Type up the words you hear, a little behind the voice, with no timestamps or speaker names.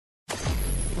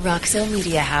Roxo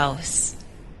Media House.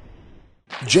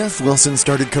 Jeff Wilson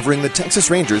started covering the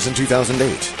Texas Rangers in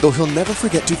 2008, though he'll never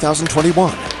forget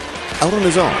 2021. Out on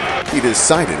his own, he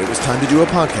decided it was time to do a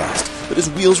podcast, but his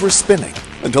wheels were spinning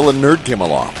until a nerd came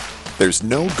along. There's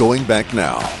no going back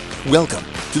now. Welcome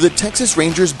to the Texas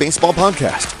Rangers Baseball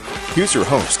Podcast. Here's your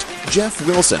host, Jeff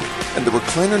Wilson, and the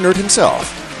recliner nerd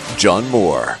himself, John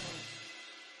Moore.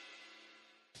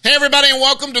 Hey, everybody, and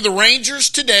welcome to the Rangers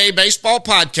Today Baseball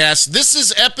Podcast. This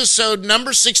is episode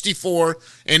number 64,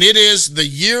 and it is the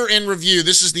year in review.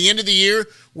 This is the end of the year.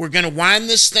 We're going to wind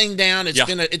this thing down.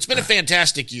 It's been a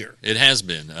fantastic year. It has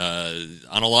been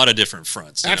on a lot of different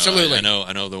fronts. Absolutely. I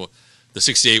know the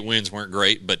 68 wins weren't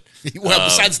great, but well,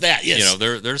 besides that, yes,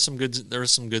 there's some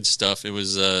good stuff. It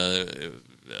was as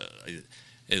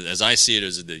I see it,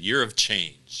 as the year of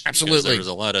change. Absolutely, there was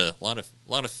a lot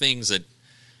of things that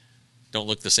don't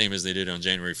look the same as they did on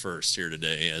January 1st here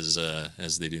today as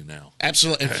they do now.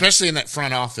 Absolutely, especially in that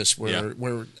front office where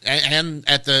and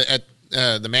at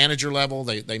the manager level,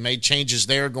 they made changes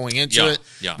there going into it.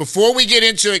 Yeah. Before we get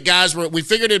into it, guys, we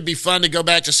figured it'd be fun to go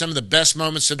back to some of the best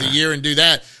moments of the year and do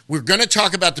that. We're going to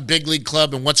talk about the big league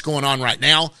club and what's going on right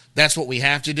now. That's what we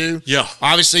have to do. Yeah.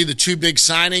 Obviously, the two big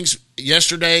signings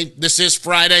yesterday. This is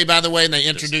Friday, by the way, and they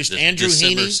introduced Andrew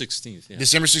Heaney.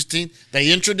 December 16th.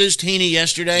 They introduced Heaney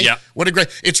yesterday. Yeah. What a great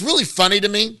 – it's really funny to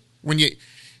me when you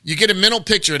get a mental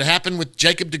picture. It happened with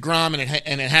Jacob deGrom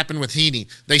and it happened with Heaney.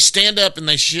 They stand up and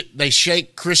they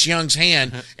shake Chris Young's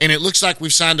hand, and it looks like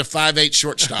we've signed a 5'8"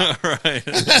 shortstop. Right.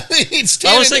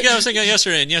 I was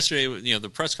thinking yesterday, the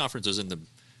press conference was in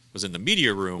the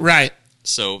media room. Right.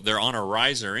 So they're on a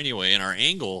riser anyway, and our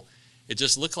angle, it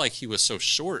just looked like he was so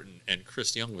short and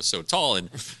Chris Young was so tall, and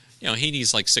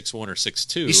Heaney's like 6'1" or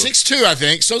 6'2". He's 6'2", I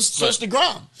think. So's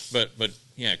deGrom. But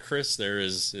yeah, Chris there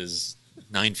is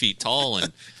 9 feet tall,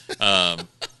 and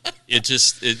it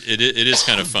is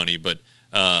kind of funny. But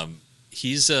I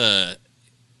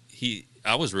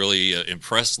was really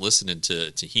impressed listening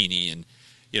to Heaney, and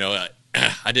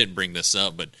I didn't bring this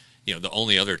up, but the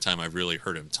only other time I've really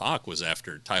heard him talk was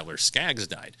after Tyler Skaggs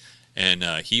died, and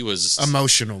he was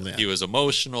emotional. Then he was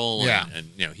emotional, yeah, and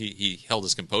he held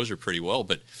his composure pretty well.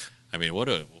 But I mean, what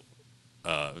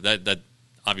that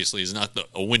obviously is not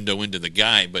a window into the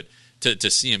guy, but to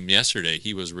see him yesterday,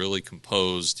 he was really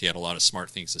composed. He had a lot of smart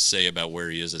things to say about where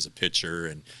he is as a pitcher,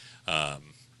 and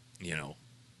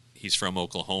he's from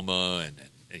Oklahoma and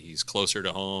he's closer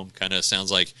to home. Kind of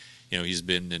sounds like he's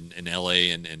been in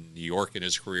L.A. and New York in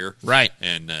his career, right?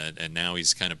 And now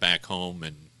he's kind of back home,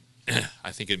 and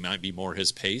I think it might be more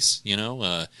his pace,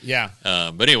 Yeah.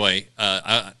 But anyway,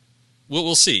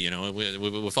 we'll see.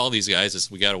 With all these guys,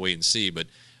 we got to wait and see. But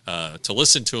to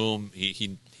listen to him,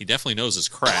 he definitely knows his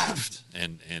craft,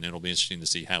 and it'll be interesting to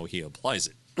see how he applies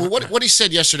it. Well, what he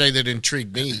said yesterday that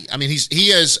intrigued me. I mean,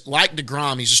 he is like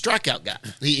deGrom. He's a strikeout guy.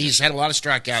 He's had a lot of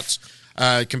strikeouts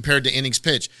compared to innings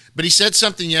pitched. But he said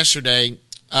something yesterday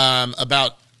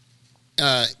about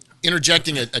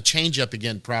interjecting a changeup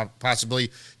again,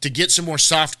 possibly to get some more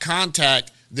soft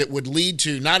contact that would lead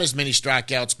to not as many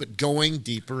strikeouts, but going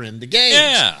deeper into games.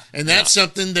 Yeah, and that's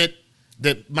something that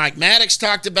Mike Maddox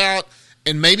talked about.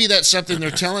 And maybe that's something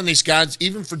they're telling these guys,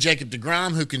 even for Jacob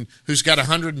deGrom, who's got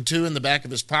 102 in the back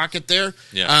of his pocket there.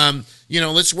 Yeah.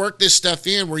 Let's work this stuff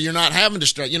in where you're not having to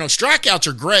strike. Strikeouts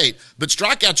are great, but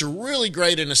strikeouts are really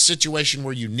great in a situation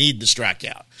where you need the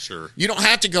strikeout. Sure. You don't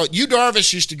have to go.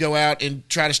 Darvish used to go out and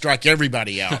try to strike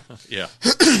everybody out. Yeah.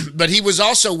 But he was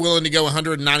also willing to go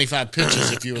 195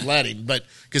 pitches if you would let him, but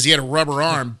because he had a rubber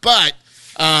arm. But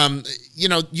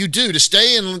you do to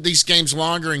stay in these games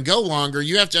longer and go longer.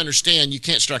 You have to understand you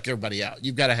can't strike everybody out.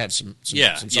 You've got to have some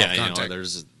soft contact.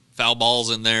 There's foul balls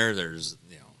in there. There's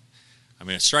a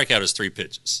strikeout is 3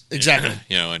 pitches exactly.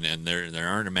 And there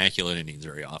aren't immaculate innings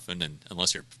very often, and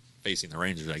unless you're facing the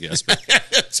Rangers, I guess. But,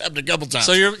 it's happened a couple times.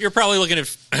 So you're probably looking at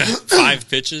 5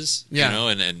 pitches. Yeah.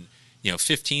 And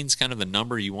 15 is kind of the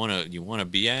number you want to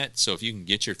be at. So if you can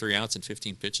get your 3 outs in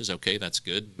 15 pitches, okay, that's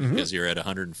good because you're at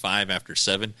 105 after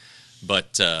 7.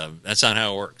 But that's not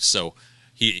how it works. So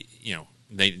they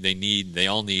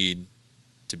all need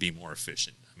to be more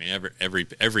efficient. I mean,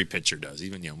 every pitcher does.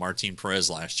 Even Martin Perez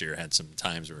last year had some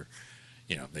times where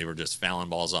they were just fouling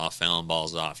balls off.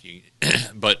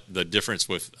 But the difference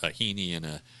with Heaney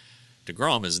and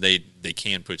deGrom is they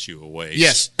can put you away.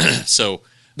 Yes. So.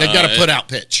 They've got to put out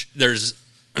pitch. There's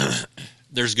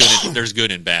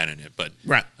good and bad in it, but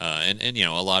right. And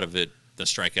a lot of it, the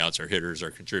strikeouts or hitters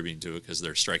are contributing to it because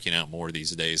they're striking out more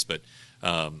these days. But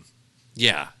go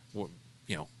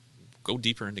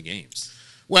deeper into games.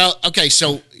 Well, okay.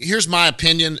 So here's my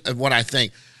opinion of what I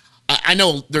think. I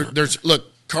know there's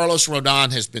Carlos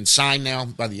Rodon has been signed now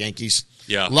by the Yankees.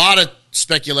 Yeah. A lot of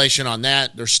speculation on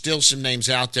that. There's still some names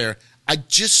out there. I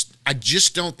just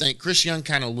don't think, Chris Young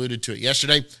kind of alluded to it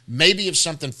yesterday, maybe if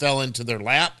something fell into their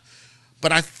lap,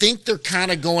 but I think they're kind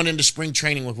of going into spring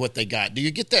training with what they got. Do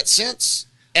you get that sense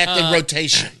at the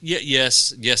rotation?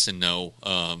 Yes and no.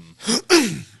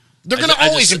 They're going to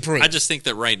always improve. I just think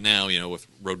that right now, with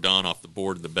Rodon off the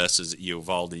board, the best is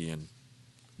Eovaldi, and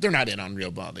they're not in on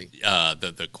Eovaldi.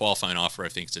 The qualifying offer, I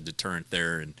think, is a deterrent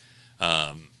there, and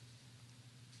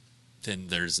then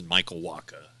there's Michael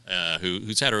Wacha,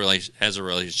 who's has a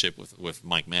relationship with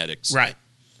Mike Maddox, right?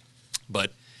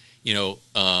 But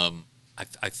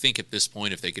I think at this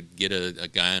point, if they could get a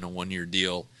guy on a 1-year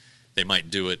deal, they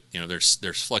might do it.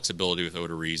 There's flexibility with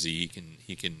Odorizzi.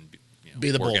 He can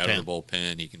be the work bullpen. out of the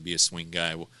bullpen. He can be a swing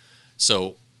guy.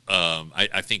 So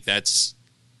I think that's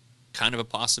kind of a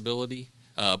possibility.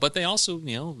 But they also,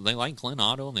 they like Glenn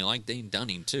Otto and they like Dane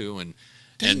Dunning too. And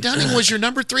Dane Dunning was your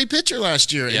number 3 pitcher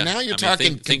last year, and now you're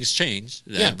talking things changed.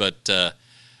 Yeah. But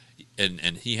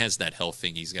and he has that health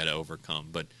thing he's got to overcome.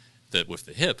 But with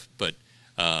the hip, but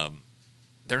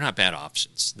they're not bad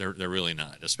options. They're really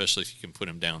not, especially if you can put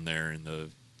them down there in the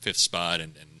 5th spot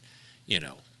and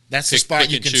that's the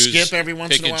spot you can skip every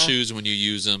once in a while. Pick and choose when you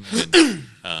use them.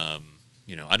 And,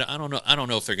 I don't know. I don't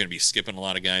know if they're going to be skipping a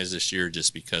lot of guys this year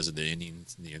just because of the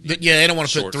innings. They don't want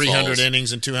to put 300 shortfalls.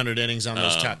 Innings and 200 innings on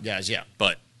those top guys. Yeah,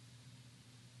 but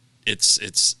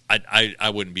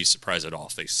I wouldn't be surprised at all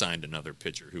if they signed another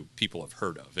pitcher who people have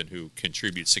heard of and who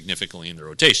contributes significantly in the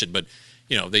rotation. But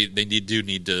they do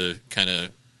need to kind of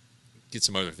get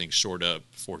some other things shored up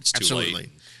before it's too late.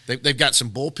 They've got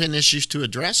some bullpen issues to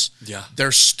address. Yeah,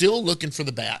 they're still looking for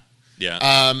the bat.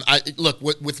 Yeah. Look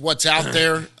with what's out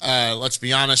there. Let's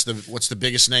be honest. What's the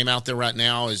biggest name out there right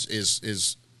now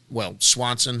is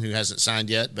Swanson, who hasn't signed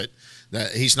yet, but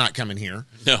he's not coming here.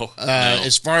 No.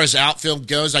 As far as outfield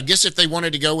goes, I guess if they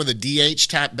wanted to go with a DH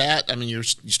type bat, I mean, you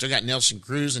still got Nelson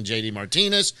Cruz and JD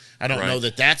Martinez. I don't know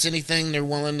that that's anything they're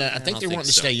willing to. I think they're wanting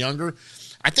to stay younger.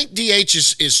 I think DH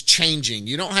is changing.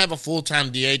 You don't have a full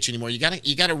time DH anymore. You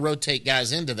got to rotate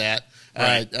guys into that.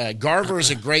 Right. Garver is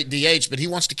a great DH, but he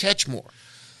wants to catch more.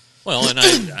 Well, and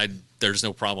I there's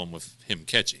no problem with him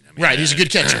catching. I mean, right, he's a good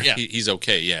catcher. Yeah, he's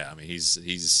okay. Yeah, I mean,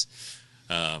 he's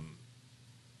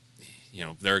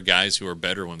there are guys who are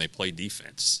better when they play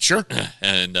defense. Sure.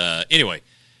 And anyway,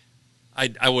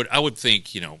 I would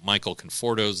think Michael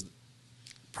Conforto's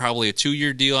probably a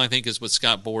 2-year deal. I think is what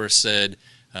Scott Boras said.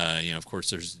 Of course,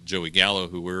 there's Joey Gallo,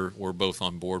 who we're both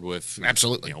on board with.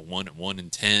 Absolutely. 1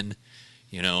 and 10.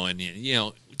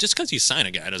 And just because you sign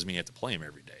a guy doesn't mean you have to play him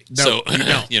every day. No, so,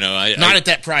 you don't. Not at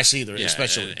that price either,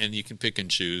 especially. And you can pick and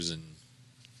choose and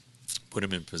put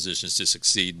him in positions to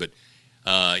succeed. But,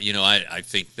 I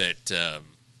think that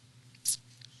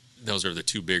those are the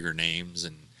 2 bigger names.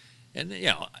 And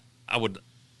I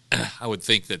would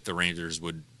think that the Rangers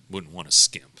wouldn't want to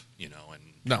skimp,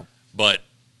 No. But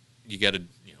you got to,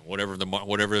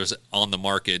 whatever is on the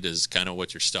market is kind of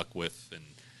what you're stuck with. And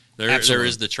there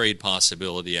is the trade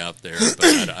possibility out there,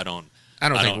 but I don't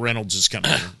think Reynolds is coming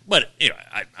in. But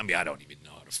I don't even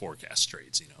know how to forecast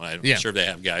trades. I'm sure they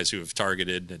have guys who have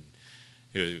targeted and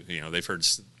who they've heard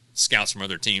scouts from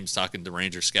other teams talking to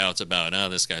Ranger scouts about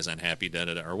this guy's unhappy,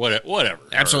 or whatever.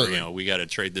 Absolutely, or, we got to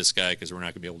trade this guy because we're not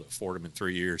going to be able to afford him in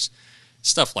 3 years.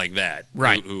 Stuff like that,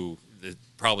 right? Who it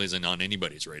probably isn't on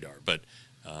anybody's radar, but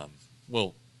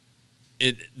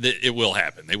it will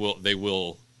happen. They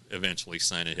will eventually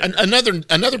sign a hitter.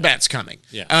 Another bat's coming.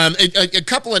 Yeah. A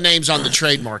couple of names on the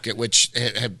trade market which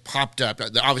have popped up.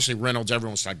 Obviously, Reynolds.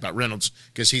 Everyone's talking about Reynolds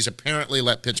because he's apparently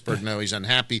let Pittsburgh know he's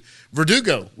unhappy.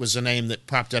 Verdugo was a name that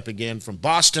popped up again from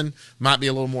Boston. Might be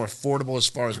a little more affordable as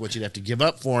far as what you'd have to give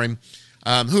up for him.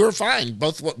 Who are fine.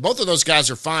 Both of those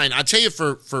guys are fine. I tell you,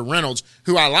 for Reynolds,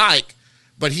 who I like,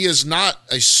 but he is not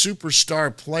a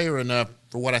superstar player enough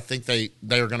for what I think they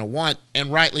are going to want,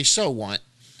 and rightly so want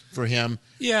for him.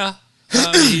 Yeah,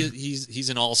 he's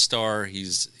an all-star.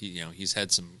 He's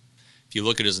had some. If you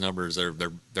look at his numbers,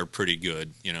 they're pretty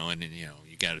good. And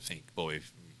you got to think, boy,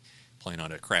 playing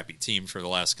on a crappy team for the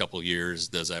last couple of years,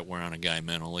 does that wear on a guy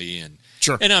mentally? And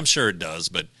sure, and I'm sure it does.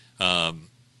 But I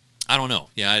don't know.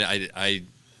 Yeah, I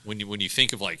when you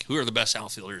think of like who are the best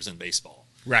outfielders in baseball,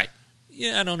 right?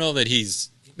 Yeah, I don't know that he's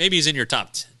in your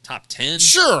top 10.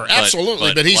 Sure,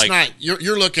 absolutely, but he's like, not.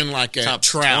 You're looking like a top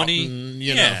Trout, 20. And,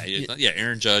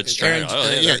 Aaron Judge.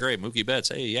 They're great. Mookie Betts.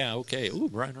 Hey, yeah, okay. Ooh,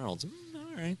 Brian Reynolds.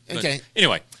 All right. But okay.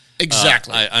 Anyway,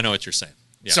 exactly. I know what you're saying.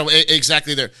 Yeah. So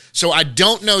exactly there. So I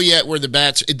don't know yet where the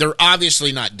bats. They're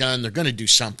obviously not done. They're going to do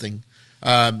something.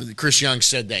 Chris Young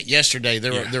said that yesterday.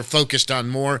 They're focused on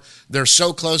more. They're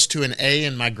so close to an A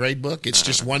in my grade book. It's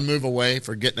just one move away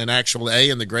for getting an actual A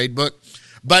in the grade book.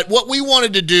 But what we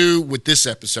wanted to do with this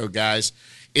episode, guys,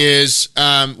 is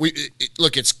we're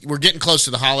getting close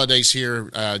to the holidays here.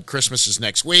 Christmas is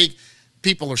next week.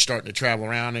 People are starting to travel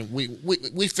around, and we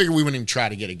figure we wouldn't even try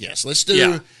to get a guest. Let's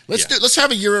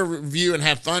have a year review and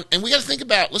have fun. And we got to think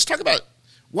about. Let's talk about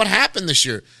what happened this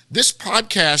year. This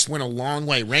podcast went a long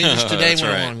way. Rangers today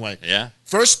went a long way. Yeah.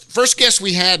 First guest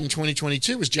we had in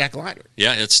 2022 was Jack Leiter.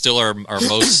 Yeah, it's still our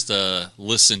most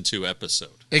listened to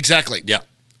episode. Exactly. Yeah.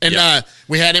 And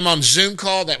we had him on Zoom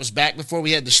call. That was back before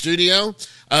we had the studio.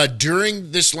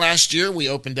 During this last year, we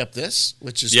opened up this,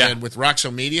 which has been with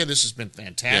Roxo Media. This has been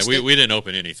fantastic. Yeah, we didn't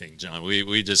open anything, John.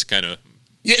 We just kind of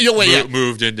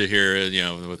moved into here,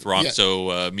 with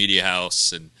Roxo Media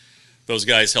House and those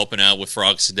guys helping out with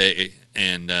Frogs Today,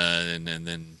 and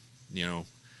then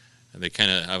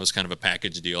I was kind of a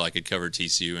package deal. I could cover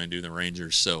TCU and do the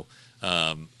Rangers, so.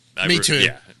 Me too.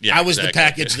 Yeah, I was the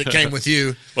package that came with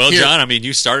you. Well, here. John, I mean,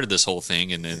 you started this whole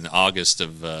thing in August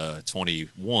of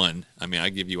 21. I mean, I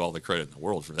give you all the credit in the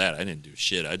world for that. I didn't do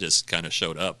shit. I just kind of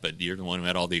showed up, but you're the one who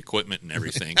had all the equipment and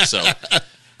everything. So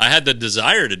I had the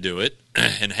desire to do it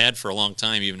and had for a long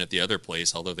time, even at the other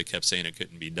place, although they kept saying it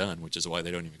couldn't be done, which is why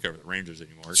they don't even cover the Rangers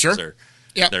anymore. Sure.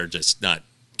 They're just not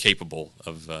capable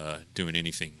of doing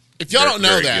anything. If y'all don't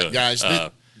know that, good. Guys,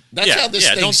 that's how this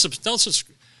thing...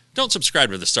 Don't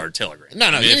subscribe to the Star Telegram. No.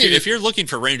 I mean, if you're looking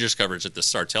for Rangers coverage at the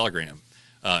Star Telegram,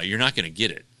 you're not going to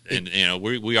get it. And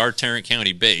we are Tarrant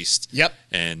County based. Yep.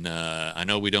 And I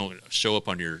know we don't show up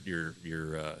on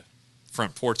your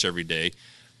front porch every day,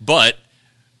 but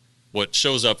what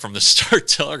shows up from the Star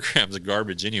Telegram is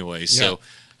garbage anyway. So,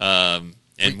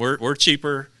 we're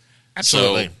cheaper.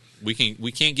 Absolutely. So we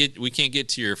can't get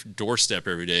to your doorstep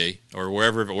every day or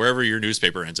wherever your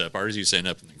newspaper ends up. Ours used to end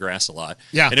up in the grass a lot.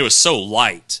 Yeah. And it was so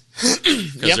light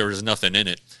because there was nothing in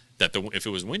it that if it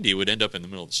was windy, it would end up in the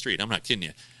middle of the street. I'm not kidding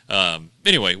you.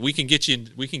 Anyway, we can get to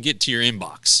your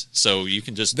inbox, so you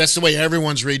can just. That's the way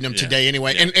everyone's reading them today,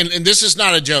 anyway. Yeah. And this is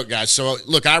not a joke, guys. So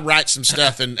look, I write some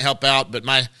stuff and help out, but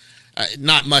my.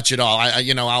 Not much at all.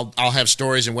 I'll have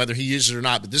stories, and whether he uses it or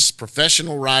not. But this is a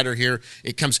professional writer here.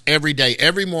 It comes every day,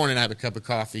 every morning. I have a cup of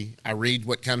coffee. I read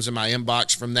what comes in my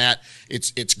inbox from that.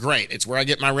 It's great. It's where I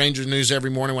get my Rangers news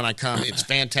every morning when I come. It's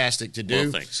fantastic to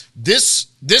do. Well, thanks.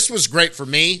 This was great for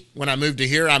me when I moved to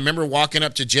here. I remember walking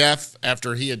up to Jeff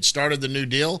after he had started the new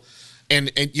deal,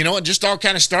 and it just all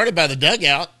kind of started by the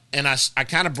dugout, and I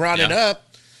kind of brought it up.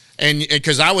 And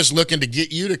because I was looking to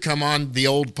get you to come on the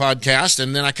old podcast,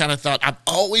 and then I kind of thought I've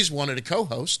always wanted a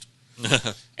co-host.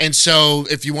 And so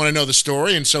if you want to know the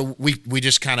story, and so we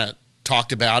just kind of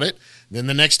talked about it. Then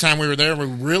the next time we were there, we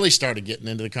really started getting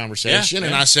into the conversation.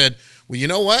 And I said, well, you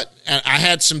know what? I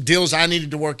had some deals I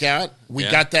needed to work out. We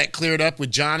got that cleared up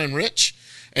with John and Rich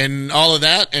and all of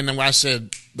that. And then I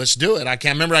said, let's do it. I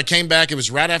can't remember. I came back. It was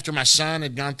right after my son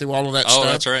had gone through all of that stuff. Oh,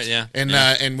 that's right. Yeah.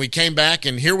 And we came back,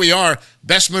 and here we are.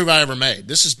 Best move I ever made.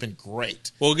 This has been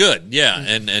great. Well, good. Yeah.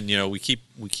 And we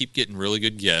keep getting really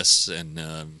good guests. And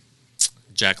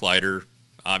Jack Leiter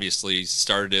obviously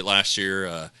started it last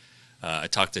year. I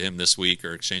talked to him this week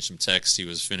or exchanged some texts. He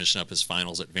was finishing up his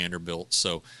finals at Vanderbilt.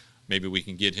 So maybe we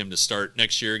can get him to start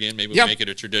next year again. Maybe we'll make it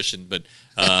a tradition. But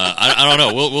I don't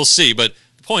know. We'll see. But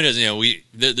the point is,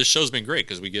 this show's been great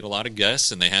because we get a lot of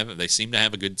guests, and they seem to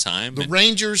have a good time. The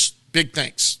Rangers, big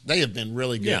thanks. They have been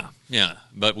really good. Yeah.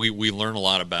 But we learn a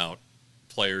lot about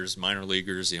players, minor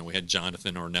leaguers. We had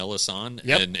Jonathan Ornelas on,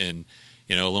 and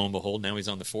lo and behold, now he's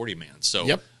on the 40-man.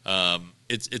 So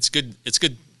it's good. It's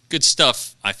good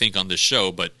stuff, I think, on this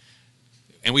show.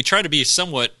 And we try to be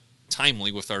somewhat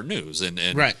timely with our news, and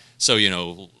right. So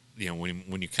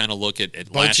when you kind of look at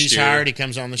last Bochy's year, hired, he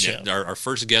comes on the show. Our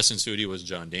first guest in studio was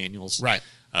John Daniels. Right.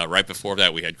 Right before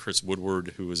that, we had Chris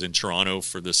Woodward, who was in Toronto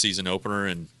for the season opener,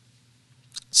 and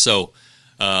so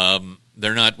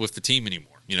they're not with the team anymore.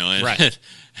 Right.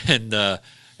 And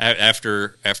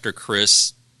after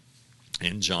Chris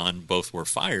and John both were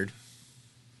fired,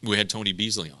 we had Tony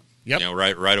Beasley on. Yep.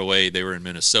 Right away, they were in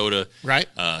Minnesota. Right.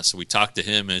 So we talked to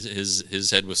him. His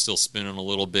head was still spinning a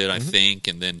little bit, I think.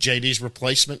 And then JD's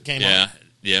replacement came on.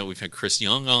 Yeah, we've had Chris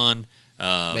Young on.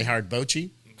 They hired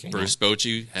Bochy. Bruce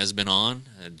Bochy has been on.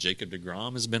 Jacob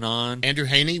deGrom has been on. Andrew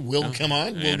Haney will come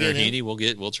on. Andrew Haney,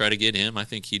 we'll try to get him. I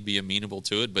think he'd be amenable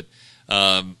to it. But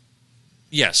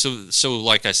so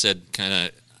like I said, kind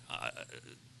of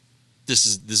this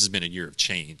has been a year of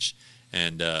change,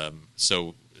 and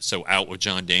so out with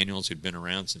John Daniels, who'd been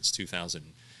around since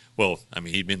 2000. Well, I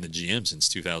mean, he'd been the GM since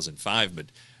 2005, but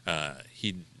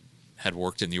he had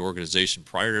worked in the organization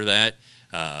prior to that.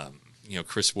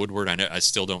 Chris Woodward, I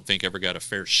still don't think ever got a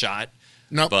fair shot.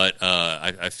 No, but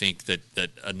I think that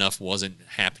enough wasn't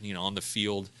happening on the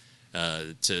field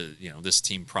this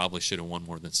team probably should have won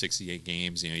more than 68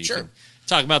 games. You sure. Can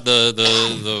talk about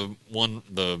the one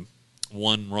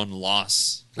run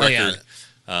loss record.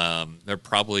 Oh, yeah. They're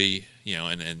probably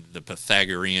and the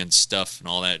Pythagorean stuff and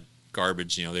all that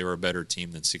garbage. They were a better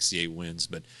team than 68 wins,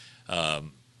 but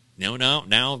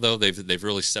now though they've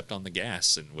really stepped on the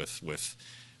gas and with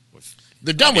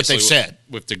they've done what they said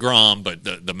with DeGrom, but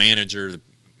the manager,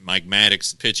 Mike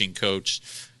Maddox, the pitching coach,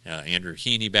 Andrew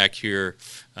Heaney back here,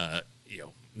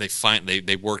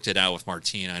 they worked it out with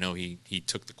Martin. I know he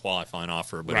took the qualifying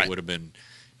offer, but right. it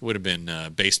would have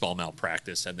been baseball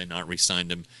malpractice had they not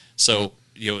re-signed him. So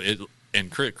and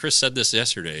Chris said this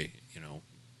yesterday.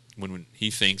 When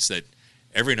he thinks that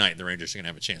every night the Rangers are going to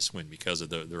have a chance to win because of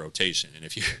the rotation, and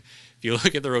if you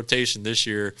look at the rotation this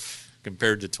year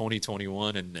compared to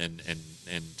 2021 and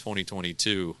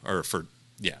 2022, or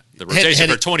the rotation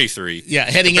for 23,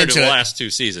 heading into the last two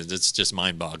seasons, it's just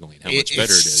mind-boggling how much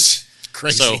better it is.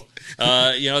 Crazy. So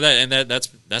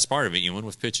that's part of it. You win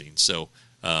with pitching. So,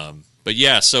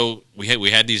 so we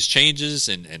had these changes,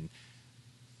 and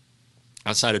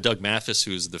outside of Doug Mathis,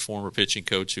 who's the former pitching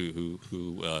coach who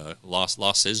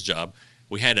lost his job,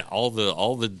 we had all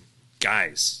the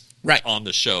guys right on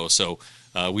the show. So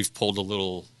we've pulled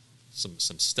some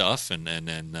stuff and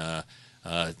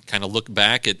kind of look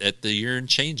back at the year and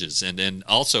changes, and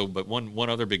also, but one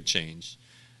other big change,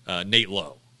 Nate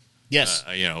Lowe. Yes,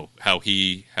 how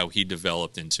he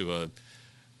developed into a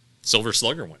Silver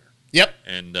Slugger winner. Yep.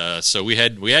 And so we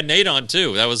had Nate on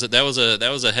too. That was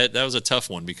a tough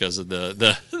one because of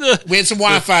the we had some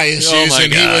Wi-Fi issues. Oh my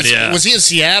God, was he in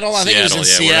Seattle? I think he was in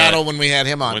Seattle when we had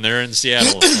him on. When they're in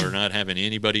Seattle, we're not having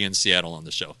anybody in Seattle on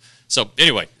the show. So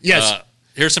anyway, yes.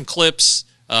 Here's some clips.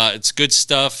 It's good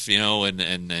stuff, and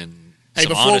hey,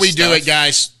 before we do it,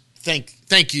 guys,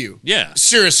 thank you. Yeah,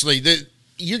 seriously,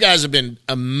 you guys have been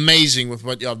amazing with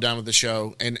what y'all have done with the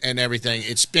show and everything.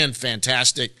 It's been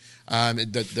fantastic.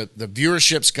 The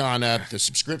viewership's gone up. The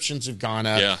subscriptions have gone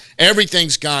up. Yeah.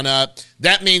 Everything's gone up.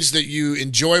 That means that you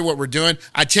enjoy what we're doing.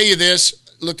 I tell you this.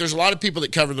 Look, there's a lot of people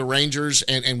that cover the Rangers,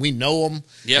 and we know them,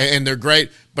 and they're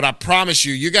great. But I promise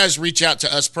you guys reach out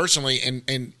to us personally,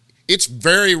 and it's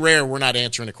very rare we're not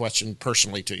answering a question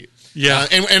personally to you. Yeah,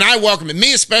 and I welcome it.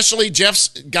 Me especially. Jeff's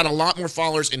got a lot more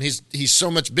followers, and he's so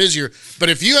much busier. But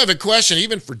if you have a question,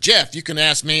 even for Jeff, you can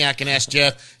ask me. I can ask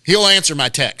Jeff. He'll answer my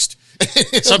text.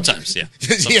 Sometimes, yeah.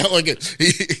 Yeah, look at,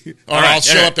 I'll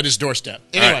show up at his doorstep.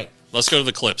 Anyway, right, let's go to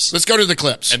the clips. Let's go to the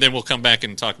clips, and then we'll come back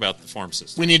and talk about the farm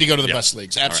system. We need to go to the bus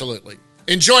leagues. Absolutely. Right.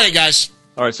 Enjoy it, guys.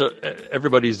 All right, so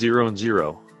everybody's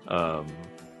 0-0.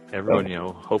 Everyone,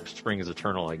 hopes spring is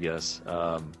eternal, I guess.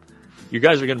 You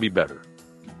guys are going to be better.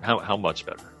 How much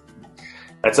better?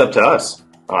 That's up to us.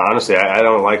 Honestly, I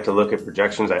don't like to look at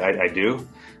projections. I do.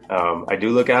 I do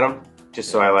look at them. Just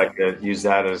so I like to use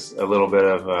that as a little bit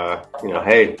of,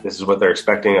 hey, this is what they're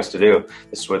expecting us to do.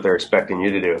 This is what they're expecting you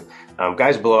to do.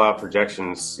 Guys blow out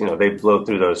projections. They blow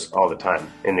through those all the time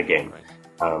in the game.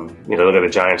 Look at the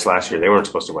Giants last year. They weren't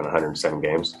supposed to win 107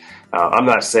 games. I'm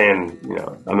not saying,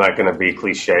 I'm not going to be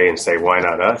cliche and say, why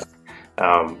not us?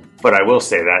 But I will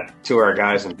say that to our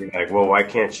guys and be like, well, why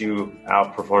can't you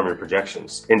outperform your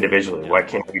projections individually? Why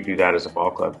can't we do that as a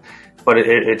ball club? But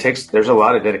there's a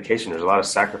lot of dedication. There's a lot of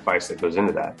sacrifice that goes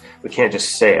into that. We can't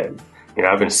just say it.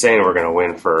 I've been saying we're going to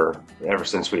win ever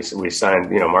since we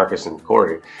signed, Marcus and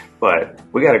Corey, but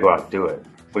we got to go out and do it.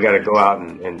 We got to go out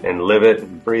and live it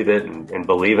and breathe it and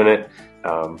believe in it.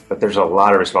 But there's a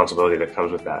lot of responsibility that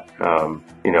comes with that.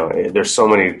 There's so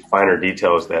many finer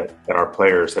details that our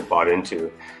players have bought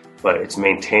into, but it's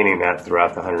maintaining that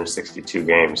throughout the 162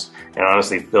 games and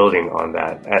honestly building on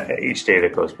that each day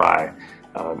that goes by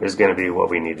is going to be what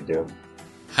we need to do.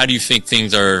 How do you think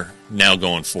things are now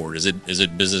going forward? Is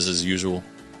it business as usual?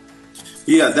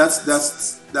 Yeah,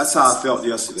 that's how I felt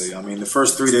yesterday. I mean, the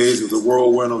first 3 days was a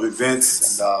whirlwind of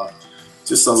events and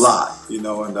just a lot,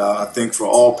 and I think for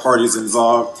all parties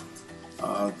involved,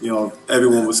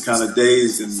 everyone was kind of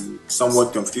dazed and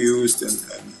somewhat confused and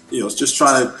just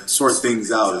trying to sort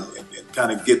things out and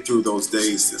kind of get through those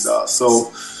days. And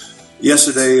so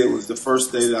yesterday, it was the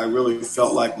first day that I really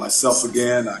felt like myself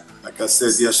again. Like I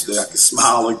said yesterday, I could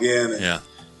smile again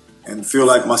and feel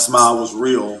like my smile was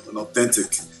real and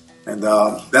authentic. And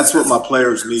that's what my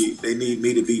players need. They need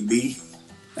me to be me.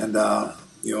 And,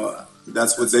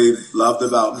 that's what they've loved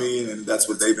about me, and that's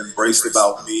what they've embraced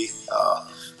about me.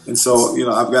 And so,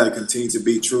 I've got to continue to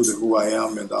be true to who I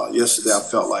am. And yesterday I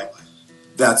felt like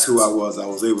that's who I was. I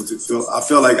was able to I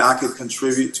felt like I could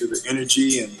contribute to the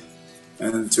energy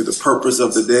and to the purpose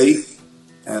of the day.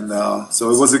 And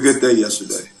so it was a good day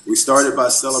yesterday. We started by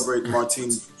celebrating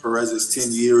Martin Perez's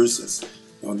 10 years.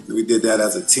 And we did that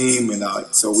as a team. And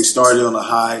so we started on a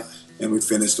high and we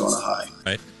finished on a high.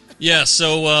 Right. Yeah,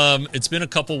 so it's been a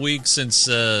couple weeks since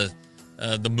the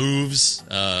moves.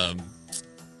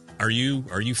 Are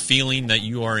you feeling that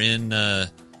you are in a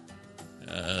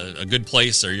good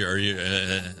place? Are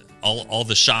you all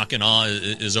the shock and awe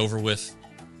is over with?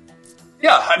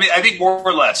 Yeah, I mean, I think more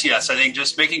or less, yes. I think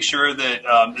just making sure that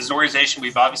as an organization,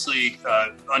 we've obviously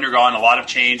undergone a lot of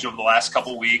change over the last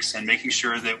couple of weeks, and making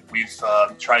sure that we've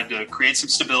tried to create some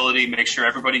stability, make sure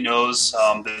everybody knows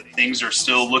that things are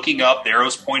still looking up, the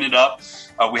arrow's pointed up.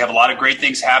 We have a lot of great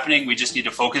things happening. We just need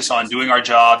to focus on doing our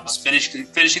jobs, finishing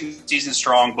the season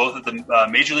strong, both at the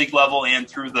major league level and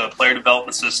through the player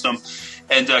development system,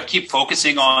 and keep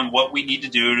focusing on what we need to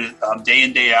do to, day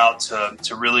in, day out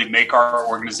to really make our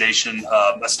organization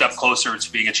a step closer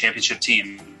to being a championship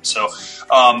team. So,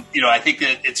 I think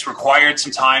that it's required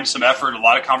some time, some effort, a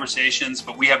lot of conversations,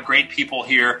 but we have great people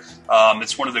here.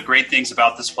 It's one of the great things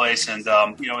about this place, and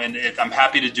I'm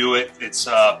happy to do it.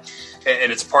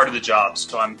 And it's part of the job.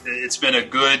 So it's been a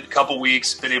good couple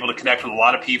weeks, been able to connect with a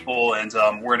lot of people, and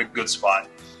we're in a good spot.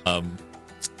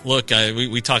 Look,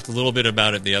 we talked a little bit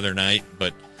about it the other night,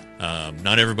 but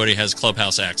not everybody has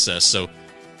clubhouse access. So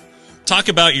talk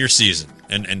about your season.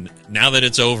 And now that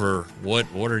it's over, what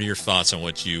are your thoughts on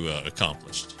what you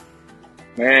accomplished?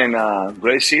 Man,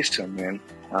 great season, man.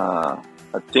 I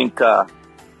think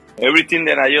everything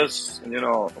that I just,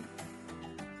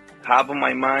 have on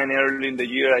my mind early in the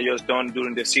year, I just done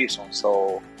during the season.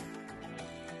 So,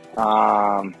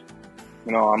 I'm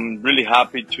really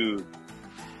happy to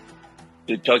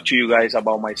talk to you guys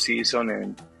about my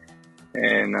season,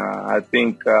 and I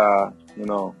think I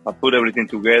put everything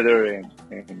together and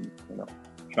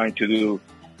trying to do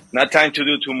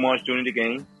too much during the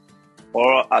game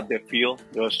or at the field,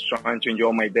 just trying to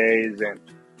enjoy my days and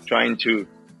trying to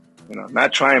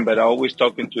not trying, but always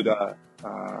talking to the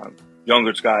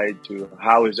younger guy to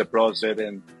how is the process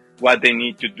and what they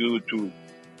need to do to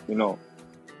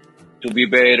to be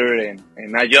better and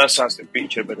not just as a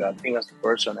pitcher, but I think as a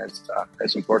person,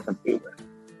 it's important too.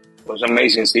 It was an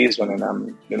amazing season, and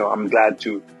I'm glad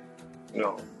to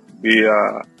be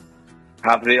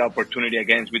have the opportunity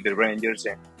again with the Rangers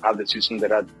and have the season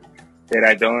that I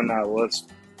done. That was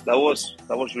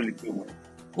really cool, man.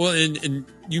 Well, and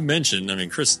you mentioned, I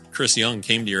mean, Chris Young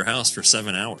came to your house for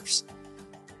 7 hours.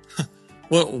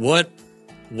 What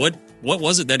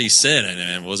was it that he said?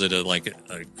 And was it a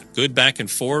good back and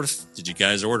forth? Did you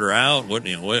guys order out?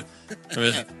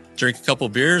 Drink a couple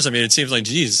beers? I mean, it seems like,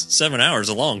 geez, 7 hours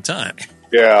is a long time.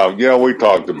 Yeah, we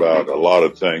talked about a lot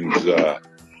of things.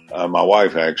 My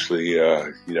wife actually,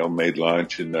 made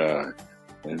lunch and the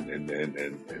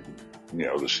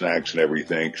snacks and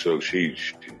everything. So she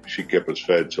kept us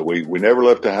fed. So we never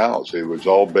left the house. It was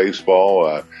all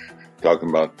baseball. Talking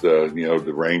about,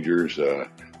 the Rangers,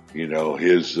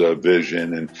 his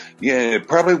vision. And it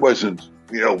probably wasn't,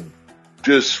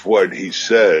 just what he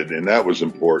said. And that was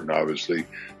important, obviously.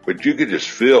 But you could just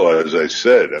feel, as I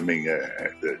said, I mean,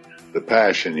 the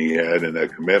passion he had and the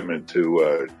commitment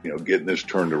to, getting this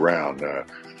turned around. I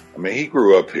mean, he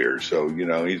grew up here. So, he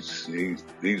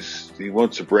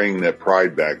wants to bring that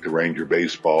pride back to Ranger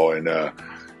baseball. And the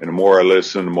more I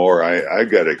listened, the more I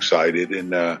got excited.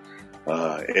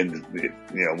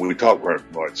 We talked for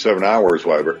 7 hours,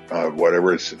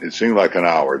 whatever. It seemed like an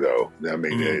hour, though. I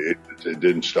mean, it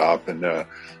didn't stop,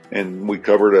 and we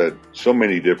covered so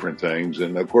many different things.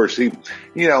 And of course, it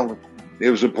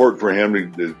was important for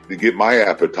him to get my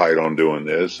appetite on doing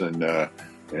this, and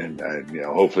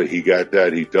hopefully he got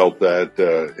that. He felt that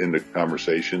in the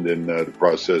conversation. Then the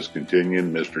process continued.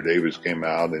 Mr. Davis came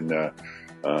out, and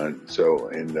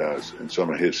some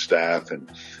of his staff, and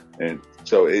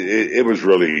so it was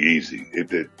really easy.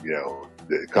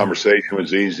 The conversation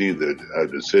was easy. The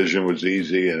decision was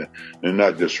easy, and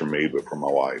not just for me, but for my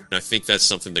wife. I think that's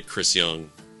something that Chris Young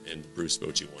and Bruce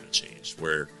Bochy want to change,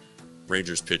 where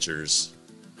Rangers pitchers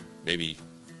maybe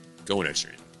go an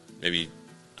extra inning. Maybe,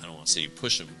 I don't want to say you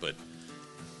push them, but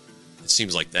it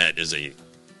seems like that is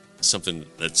something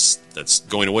that's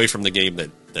going away from the game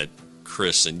that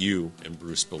Chris and you and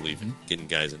Bruce believe in, getting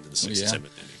guys into the 6th and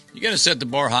 7th inning. You got to set the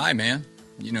bar high, man.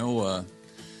 If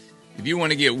you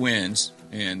want to get wins,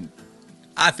 and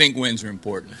I think wins are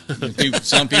important.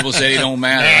 Some people say they don't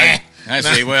matter. I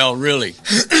say, well, really?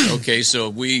 Okay, so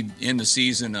if we end the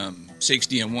season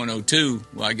 60 and 102,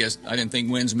 well, I guess I didn't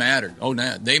think wins mattered. Oh,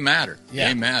 no, they matter. Yeah.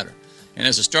 They matter. And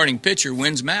as a starting pitcher,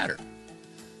 wins matter.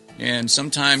 And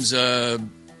sometimes,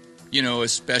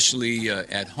 especially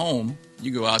at home,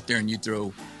 you go out there and you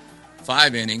throw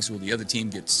 5 innings, well, the other team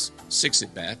gets 6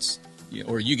 at bats,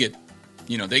 or you get,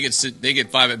 they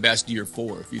get 5 at bats to your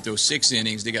 4. If you throw 6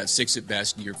 innings, they got 6 at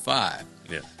bats to your 5.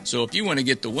 Yeah. So if you want to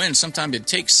get the win, sometimes it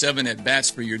takes 7 at bats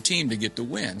for your team to get the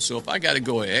win. So if I got to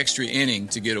go an extra inning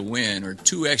to get a win, or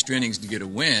 2 extra innings to get a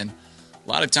win, a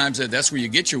lot of times that's where you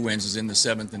get your wins, is in the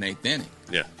 7th and 8th inning.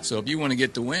 Yeah. So if you want to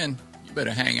get the win, you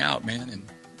better hang out, man. And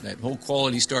that whole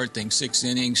quality start thing, 6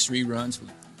 innings, 3 runs.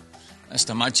 Last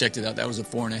time I checked it out, that was a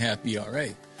 4.5 ERA.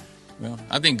 Well,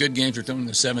 I think good games are thrown in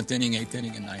the 7th inning, 8th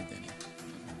inning, and 9th inning.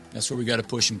 That's where we got to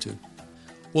push them to.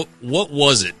 What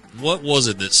was it? What was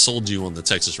it that sold you on the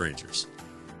Texas Rangers?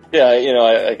 Yeah,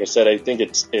 like I said, I think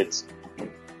it's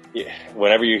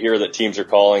whenever you hear that teams are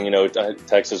calling,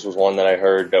 Texas was one that I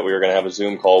heard that we were going to have a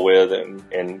Zoom call with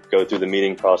and go through the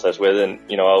meeting process with. And,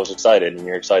 I was excited, and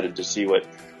you're excited to see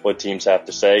what teams have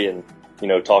to say. And,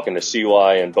 talking to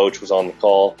CY and Boch was on the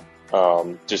call,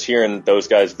 just hearing those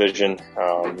guys' vision,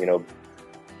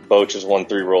 Boch has won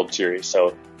 3 World Series.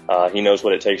 So, he knows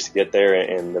what it takes to get there,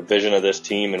 and the vision of this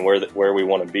team and where we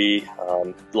want to be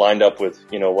lined up with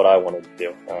what I wanted to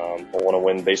do. I want to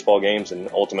win baseball games and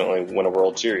ultimately win a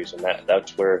World Series, and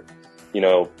that's where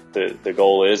the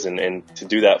goal is, and to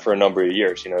do that for a number of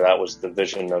years. That was the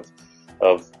vision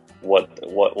of what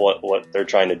they're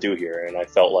trying to do here, and I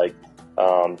felt like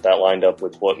that lined up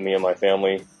with what me and my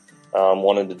family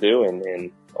wanted to do,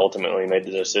 and ultimately made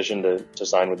the decision to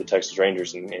sign with the Texas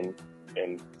Rangers, and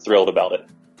thrilled about it.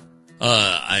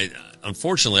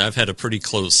 Unfortunately, I've had a pretty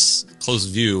close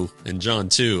view, and John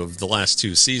too, of the last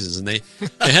 2 seasons, and they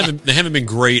haven't been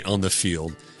great on the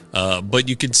field, but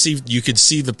you could see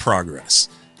the progress,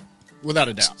 without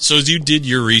a doubt. So as you did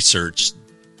your research,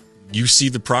 you see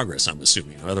the progress, I'm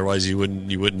assuming. Otherwise, you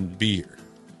wouldn't be here.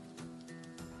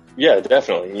 Yeah,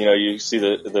 definitely. You see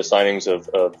the signings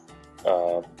of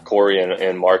Corey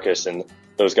and Marcus, and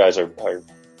those guys are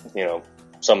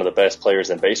some of the best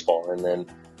players in baseball, and then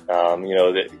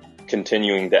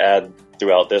continuing to add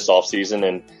throughout this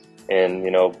offseason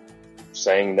and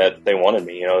saying that they wanted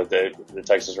me. The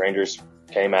Texas Rangers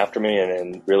came after me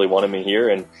and really wanted me here.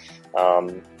 And,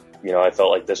 I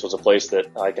felt like this was a place that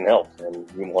I can help, and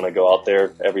we want to go out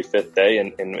there every 5th day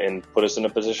and put us in a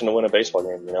position to win a baseball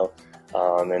game,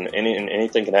 and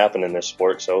anything can happen in this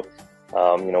sport. So,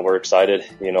 we're excited.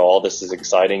 All this is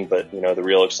exciting, but, the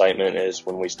real excitement is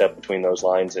when we step between those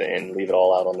lines and leave it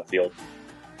all out on the field.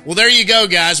 Well, there you go,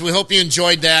 guys. We hope you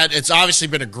enjoyed that. It's obviously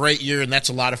been a great year, and that's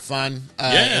a lot of fun,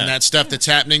 and that stuff that's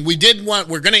happening. We're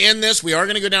going to end this. We are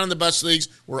going to go down in the bus leagues.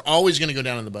 We're always going to go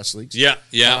down in the bus leagues. Yeah.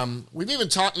 We've even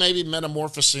talked maybe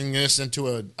metamorphosing this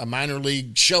into a minor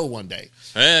league show one day.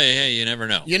 Hey, you never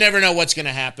know. You never know what's going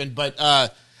to happen. But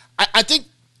I think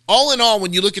all in all,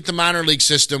 when you look at the minor league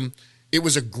system, it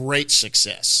was a great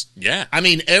success. Yeah. I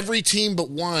mean, every team but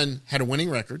one had a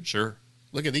winning record. Sure.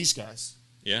 Look at these guys.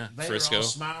 Yeah, they Frisco. were all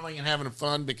smiling and having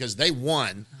fun because they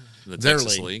won the their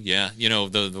Texas league. Yeah,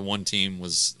 the one team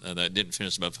was that didn't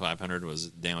finish above 500 was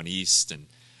down east, and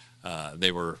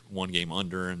they were 1 game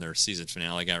under, and their season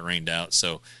finale got rained out.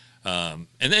 So, and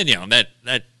then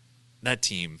that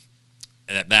team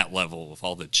at that level with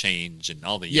all the change and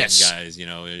all the young guys,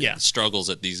 the struggles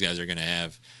that these guys are going to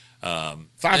have.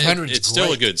 500 it's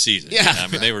still a good season. Yeah, I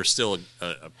mean they were still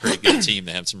a pretty good team.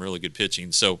 They have some really good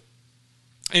pitching. So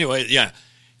anyway, yeah.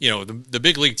 The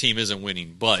big league team isn't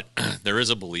winning, but there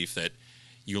is a belief that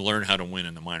you learn how to win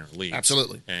in the minor leagues.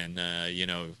 Absolutely. And,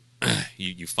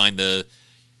 you find the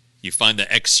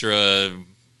extra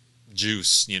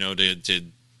juice,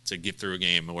 to get through a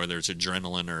game, whether it's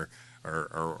adrenaline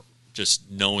or just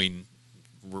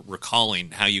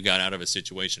recalling how you got out of a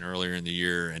situation earlier in the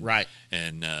year. And, right.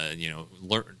 And,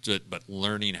 but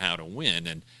learning how to win.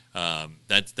 And,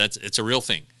 it's a real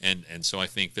thing, and so I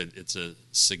think that it's a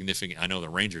significant. I know the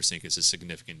Rangers think it's a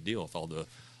significant deal with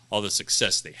all the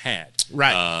success they had,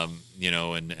 right?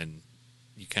 And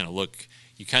you kind of look,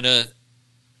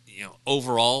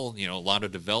 overall, a lot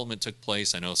of development took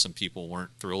place. I know some people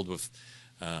weren't thrilled with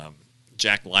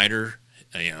Jack Leiter,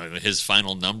 his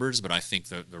final numbers, but I think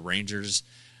the Rangers,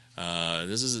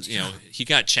 this is he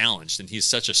got challenged, and he's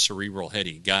such a cerebral,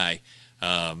 heady guy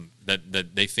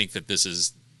that they think that this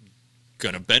is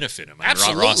going to benefit him.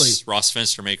 Absolutely. Ross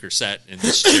Fenstermaker sat in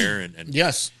this chair and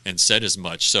yes, and said as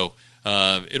much. So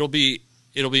it'll be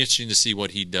interesting to see what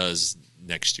he does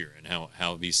next year and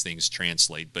how these things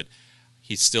translate. But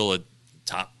he's still a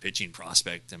top pitching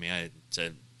prospect. I mean,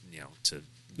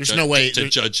 there's no way to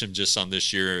judge him just on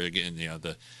this year. Again,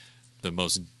 the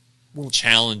most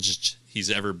challenged he's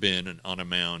ever been on a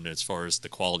mound as far as the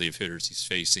quality of hitters he's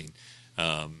facing.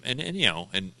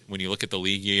 And when you look at the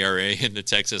league ERA in the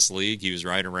Texas League, he was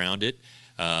right around it.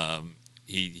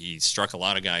 He struck a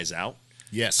lot of guys out.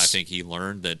 Yes. I think he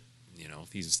learned that,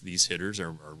 these hitters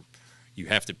are you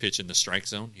have to pitch in the strike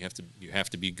zone. You have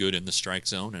to be good in the strike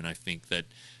zone, and I think that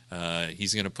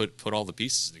he's going to put all the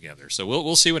pieces together. So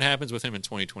we'll see what happens with him in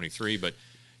 2023. But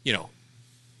you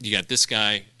got this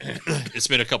guy. It's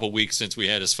been a couple weeks since we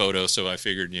had his photo, so I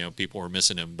figured people were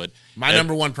missing him. But my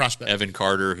number one prospect, Evan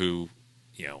Carter, who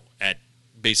at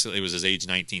basically it was his age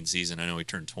 19 season. I know he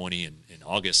turned 20 in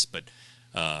August, but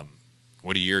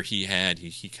what a year he had.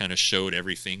 He kind of showed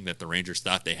everything that the Rangers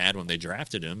thought they had when they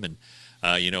drafted him, and.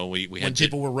 We when had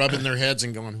people were rubbing their heads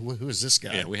and going, who is this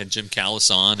guy? Yeah, we had Jim Callis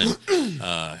on, and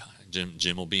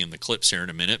Jim will be in the clips here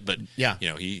in a minute. But yeah,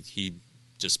 he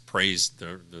just praised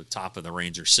the top of the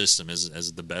Ranger system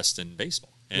as the best in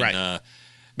baseball. And, right.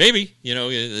 Maybe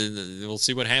we'll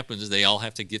see what happens. They all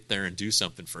have to get there and do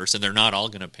something first, and they're not all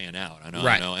going to pan out. I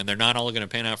know, and they're not all going to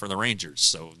pan out for the Rangers.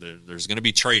 So there's going to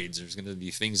be trades. There's going to be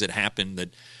things that happen that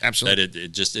absolutely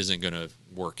it just isn't going to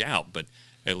work out. But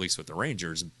at least with the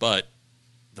Rangers, but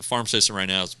the farm system right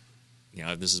now is,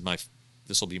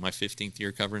 this will be my 15th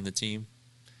year covering the team,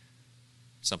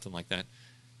 something like that.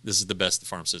 This is the best the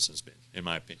farm system's been, in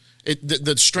my opinion.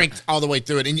 The strength all the way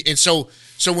through it, and so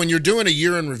when you're doing a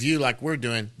year in review like we're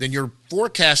doing, then you're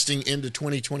forecasting into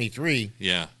 2023.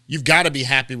 Yeah, you've got to be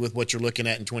happy with what you're looking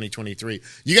at in 2023.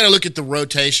 You got to look at the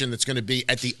rotation that's going to be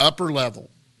at the upper level.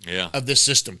 Of this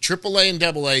system. AAA and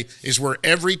AA is where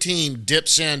every team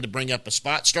dips in to bring up a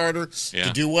spot starter,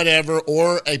 to do whatever,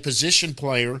 or a position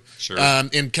player. Sure.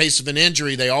 In case of an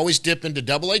injury, they always dip into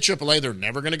AA, AAA. They're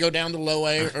never going to go down to low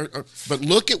A. But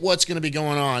look at what's going to be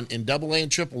going on in AA and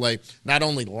AAA, not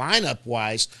only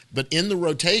lineup-wise, but in the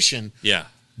rotation. Yeah.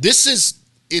 This is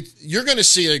it. You're going to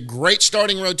see a great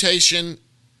starting rotation.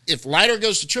 If Leiter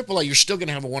goes to AAA, you're still going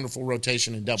to have a wonderful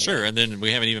rotation in AA. Sure, and then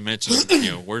we haven't even mentioned,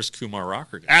 where's Kumar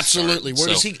Rocker going to Absolutely. start?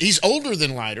 Where does he? He's older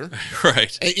than Leiter,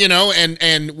 right?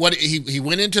 And what he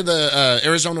went into the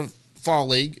Arizona Fall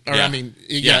League,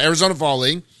 Arizona Fall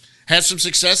League, had some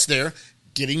success there,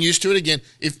 getting used to it again.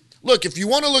 If you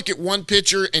want to look at one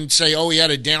pitcher and say, oh, he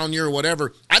had a down year or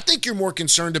whatever, I think you're more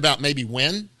concerned about maybe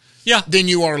Wynn, than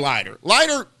you are Leiter.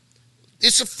 Leiter.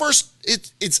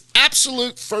 It's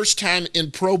absolute first time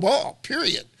in pro ball,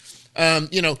 period.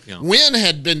 Wynn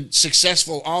had been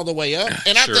successful all the way up,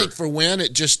 and I think for Wynn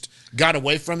it just got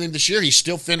away from him this year. He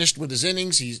still finished with his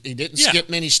innings. He didn't skip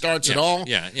many starts at all.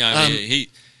 I mean,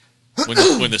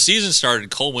 when the season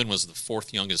started, Cole Wynn was the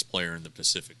fourth youngest player in the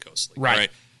Pacific Coast League. Right.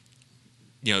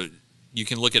 You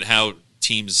can look at how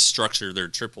teams structure their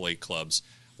AAA clubs.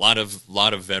 A lot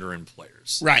of veteran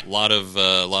players. Right. A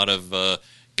lot of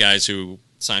guys who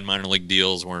signed minor league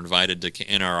deals were invited to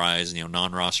NRIs,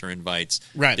 non-roster invites.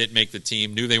 Right. Didn't make the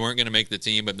team. Knew they weren't going to make the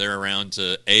team, but they're around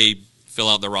to A, fill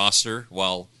out the roster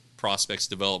while prospects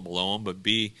develop below them, but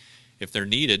B, if they're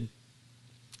needed,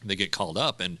 they get called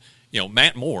up. And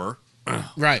Matt Moore,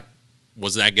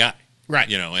 was that guy.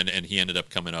 Right. And he ended up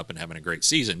coming up and having a great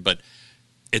season. But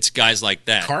it's guys like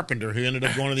that. Carpenter, who ended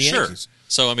up going to the Yankees.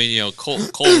 So, I mean, Cole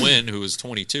Wynn, who is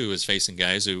 22, is facing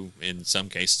guys who, in some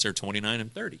cases, are 29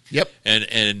 and 30. Yep.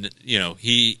 And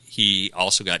he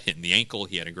also got hit in the ankle.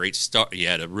 He had a great start. He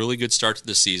had a really good start to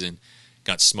the season.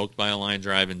 Got smoked by a line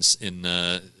drive in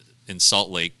Salt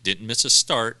Lake. Didn't miss a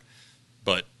start,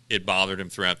 but it bothered him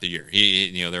throughout the year.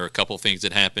 There were a couple of things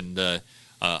that happened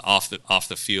off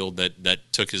the field that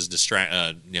took his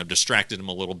distracted him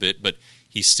a little bit, but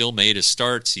he still made his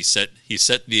starts. He set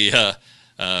the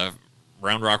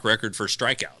Round Rock record for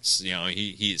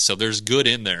strikeouts. So there's good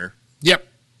in there. Yep.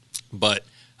 But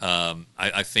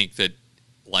I think that,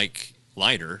 like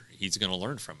Leiter, he's going to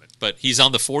learn from it. But he's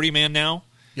on the 40-man now.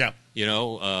 Yeah.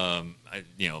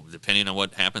 Depending on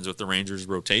what happens with the Rangers'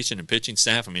 rotation and pitching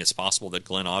staff, I mean, it's possible that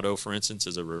Glenn Otto, for instance,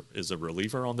 is a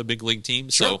reliever on the big league team.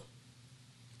 Sure. So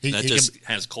that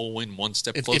has Cole Wynn one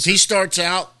step closer. If he starts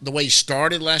out the way he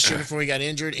started last year before he got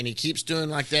injured, and he keeps doing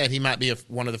like that, he might be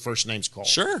one of the first names called.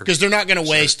 Sure. Because they're not going to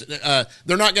waste.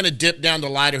 They're not going to dip down to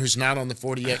Leiter, who's not on the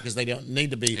 40 yet, because they don't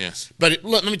need to be. Yes. But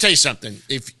look, let me tell you something.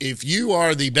 If you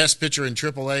are the best pitcher in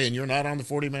AAA and you're not on the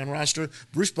 40-man roster,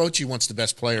 Bruce Bochy wants the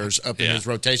best players up in his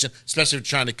rotation, especially if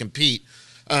trying to compete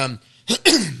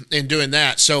in doing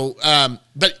that. So,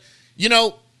 but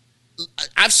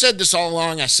I've said this all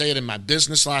along. I say it in my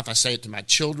business life. I say it to my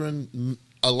children.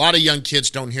 A lot of young kids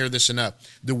don't hear this enough.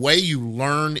 The way you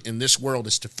learn in this world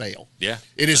is to fail. Yeah,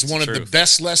 it is one of the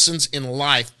best lessons in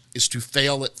life is to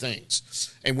fail at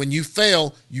things. And when you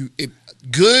fail,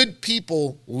 good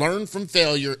people learn from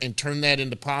failure and turn that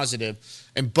into positive.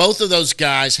 And both of those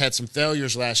guys had some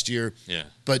failures last year. Yeah.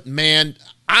 But, man,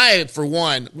 I, for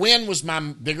one, win was my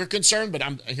bigger concern, but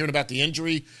I'm hearing about the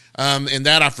injury and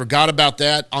that I forgot about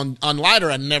that. On Leiter,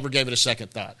 I never gave it a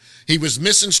second thought. He was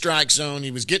missing strike zone.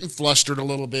 He was getting flustered a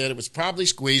little bit. It was probably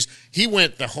squeezed. He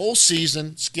went the whole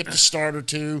season, skipped a start or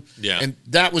two, and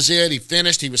that was it. He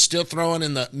finished. He was still throwing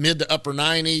in the mid to upper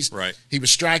 90s. Right. He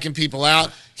was striking people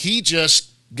out. He just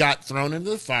got thrown into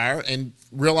the fire and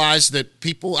realized that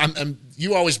people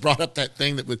you always brought up that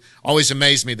thing that would always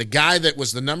amaze me. The guy that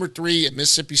was the number 3 at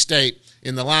Mississippi State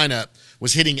in the lineup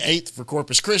was hitting 8th for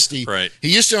Corpus Christi. Right.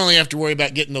 He used to only have to worry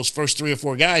about getting those first 3 or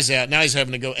 4 guys out. Now he's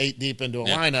having to go 8 deep into a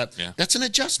lineup. Yeah. That's an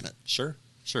adjustment. Sure.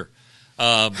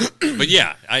 But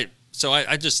yeah, I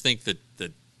just think that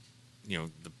the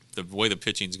way the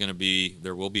pitching is going to be,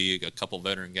 there will be a couple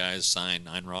veteran guys sign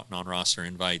non-roster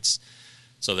invites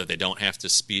so that they don't have to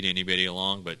speed anybody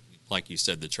along. But like you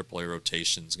said, the AAA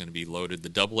rotation is going to be loaded.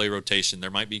 The AA rotation,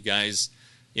 there might be guys,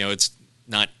 it's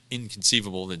not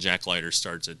inconceivable that Jack Leiter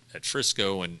starts at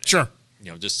Frisco and sure,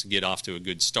 just to get off to a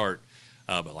good start.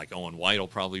 But like Owen White will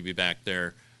probably be back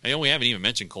there. We haven't even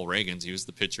mentioned Cole Reagans. He was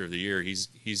the pitcher of the year.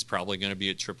 He's probably going to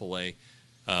be at AAA.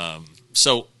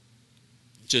 So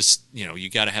just, you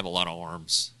got to have a lot of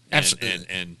arms. Absolutely.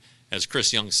 And as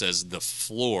Chris Young says, the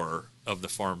floor of the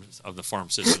farm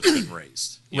system has been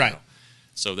raised. Right.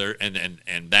 So there and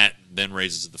that then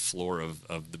raises the floor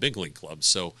of the big league clubs.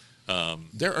 So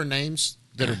there are names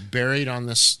that are buried on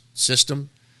this system.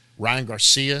 Ryan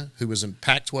Garcia, who was in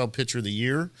Pac-12 Pitcher of the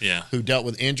Year, who dealt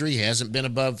with injury. He hasn't been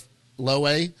above low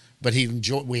A, but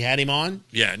we had him on.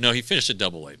 Yeah, no, he finished at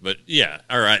Double A, but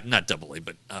all right, not Double A,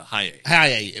 but High A. High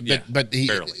A, but he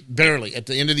barely at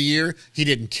the end of the year, he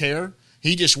didn't care.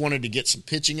 He just wanted to get some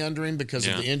pitching under him because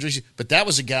of the injuries. But that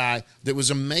was a guy that was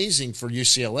amazing for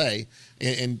UCLA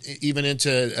and even into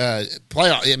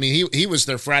playoff. I mean, he was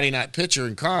their Friday night pitcher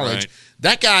in college. Right.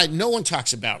 That guy, no one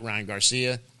talks about Ryan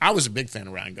Garcia. I was a big fan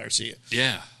of Ryan Garcia.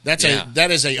 Yeah. That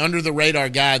is a under the radar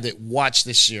guy that watched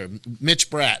this year.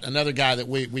 Mitch Bratt, another guy that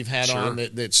we've had on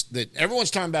that everyone's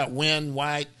talking about. Wynn,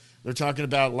 White. They're talking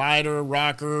about Leiter,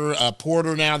 Rocker,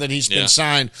 Porter now that he's been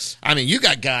signed. I mean, you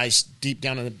got guys deep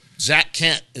down in the Zach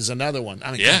Kent is another one.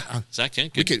 I mean, Zach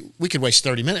Kent. We could waste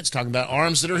 30 minutes talking about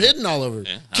arms that are hidden all over.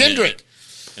 Yeah. Kendrick.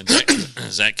 And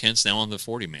Zach Kent's now on the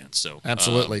 40-man. So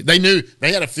absolutely.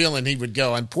 They had a feeling he would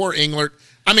go. And poor Englert.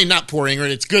 I mean, not poor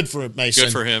Englert. It's good for Mason.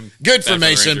 Good for him. Good for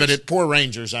Mason, but poor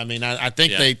Rangers. I mean, I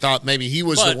think they thought maybe he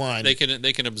was the one. They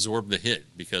can absorb the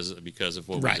hit because of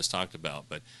what we just talked about.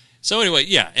 But so anyway,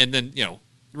 and then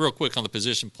real quick on the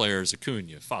position players: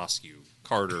 Acuna, Foscue,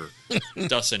 Carter,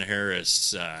 Dustin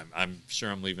Harris. I'm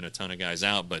sure I'm leaving a ton of guys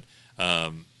out, but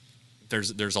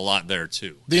there's a lot there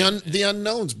too. The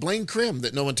unknowns: Blaine Krim,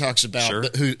 that no one talks about,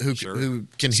 but who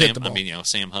can hit the ball. I mean,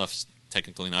 Sam Huff's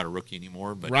technically not a rookie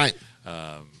anymore, but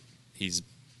he's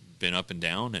been up and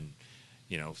down, and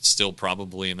still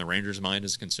probably in the Rangers' mind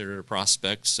is considered a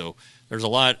prospect. So there's a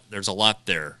lot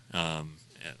there.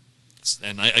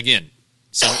 And again,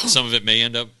 some of it may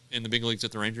end up in the big leagues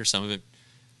at the Rangers. Some of it,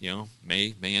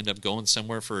 may end up going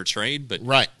somewhere for a trade. But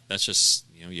that's just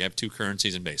you have two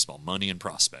currencies in baseball: money and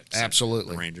prospects. Absolutely,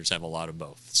 and the Rangers have a lot of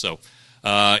both. So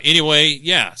anyway,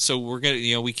 so we're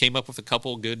gonna we came up with a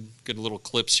couple good little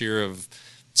clips here of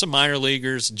some minor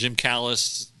leaguers. Jim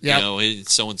Callis,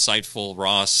 it's so insightful.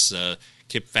 Ross.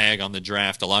 Kip Fagg on the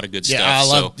draft, a lot of good stuff. I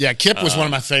love. Kip was one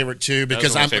of my favorite too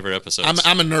because I'm favorite episodes.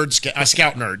 I'm a nerd, a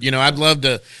scout nerd. I'd love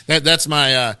to. That's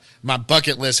my my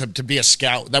bucket list to be a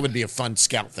scout. That would be a fun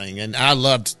scout thing, and I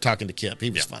loved talking to Kip. He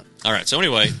was fun. All right, so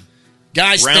anyway,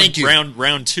 guys, thank you.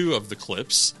 Round 2 of the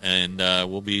clips, and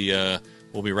we'll be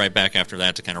right back after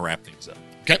that to kind of wrap things up.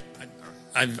 Okay,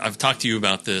 I've talked to you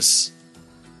about this.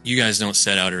 You guys don't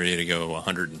set out ready to go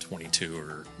 122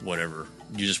 or whatever.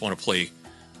 You just want to play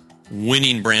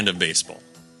winning brand of baseball.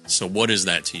 So what is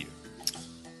that to you?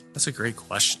 That's a great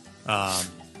question.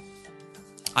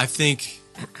 I think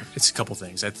it's a couple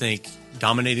things. I think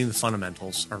dominating the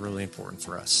fundamentals are really important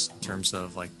for us in terms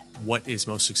of what is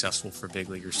most successful for big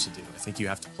leaguers to do. I think you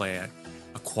have to play a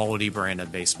quality brand of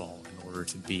baseball in order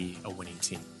to be a winning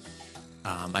team.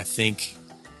 I think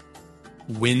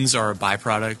wins are a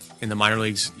byproduct in the minor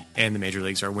leagues and the major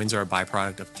leagues. Wins are a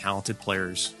byproduct of talented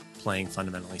players playing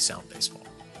fundamentally sound baseball.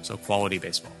 So quality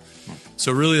baseball.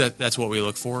 So really that's what we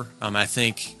look for. I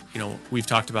think, we've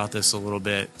talked about this a little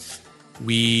bit.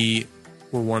 We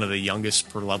were one of the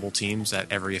youngest per level teams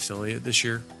at every affiliate this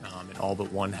year. And all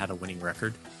but one had a winning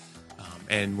record.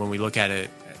 And when we look at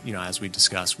it as we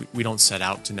discussed, we don't set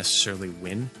out to necessarily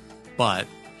win, but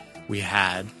we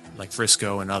had, like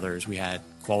Frisco and others, we had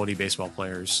quality baseball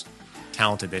players,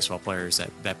 talented baseball players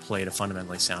that played a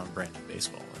fundamentally sound brand of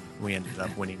baseball. And we ended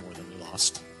up winning more than we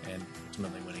lost, and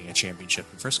ultimately winning a championship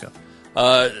in Frisco.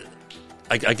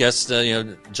 I guess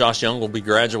Josh Young will be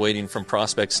graduating from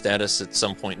prospect status at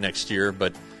some point next year,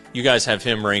 but you guys have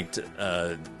him ranked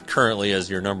currently as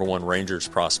your number one Rangers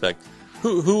prospect.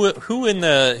 Who in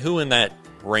that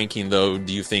ranking though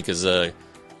do you think has a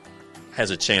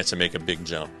chance to make a big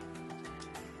jump?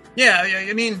 Yeah,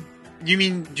 I mean, you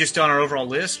mean just on our overall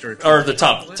list, or the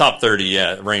top 30?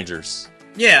 Yeah, Rangers.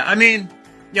 Yeah, I mean.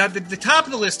 Yeah, the top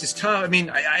of the list is tough. I mean,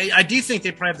 I do think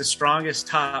they probably have the strongest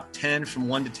top 10 from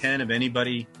 1 to 10 of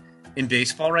anybody in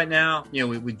baseball right now.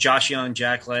 With Josh Young,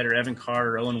 Jack Leiter, Evan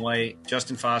Carter, Owen White,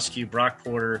 Justin Foscue, Brock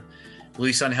Porter,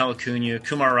 Luis Angel Acuna,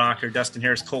 Kumar Rocker, Dustin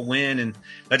Harris, Cole Winn, and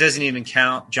that doesn't even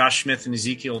count Josh Smith and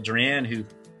Ezekiel Duran,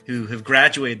 who have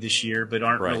graduated this year but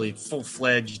aren't really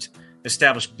full-fledged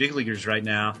established big leaguers right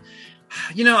now.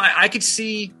 I could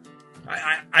see.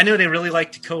 I know they really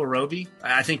like Tekoa Roby.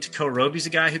 I think Tekoa Roby's a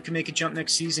guy who can make a jump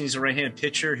next season. He's a right-handed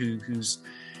pitcher who's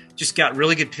just got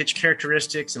really good pitch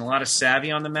characteristics and a lot of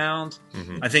savvy on the mound.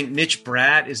 Mm-hmm. I think Mitch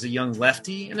Bratt is a young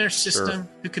lefty in their system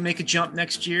who can make a jump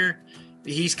next year.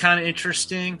 He's kind of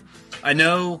interesting. I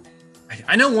know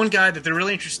one guy that they're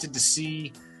really interested to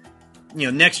see.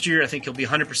 Next year I think he'll be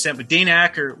 100%. But Dane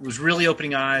Acker was really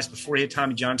opening eyes before he had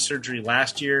Tommy John surgery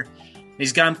last year. And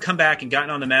he's come back and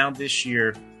gotten on the mound this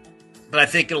year. But I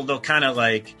think they'll kind of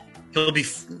like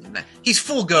he's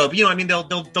full go. But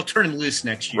they'll turn him loose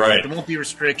next year. Right. There won't be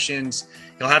restrictions.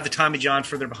 He'll have the Tommy John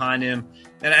further behind him,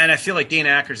 and I feel like Dane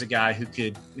Acker's a guy who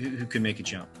could make a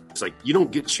jump. It's like you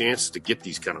don't get a chance to get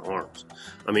these kind of arms.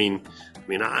 I mean,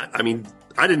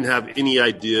 I didn't have any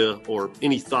idea or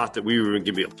any thought that we were going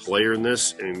to be a player in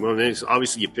this. And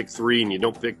obviously, you pick 3 and you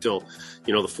don't pick till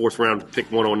the 4th round,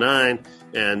 pick 109.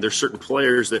 And there's certain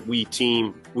players that we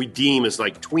deem as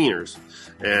like tweeners,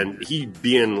 and he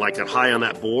being like a high on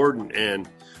that board. And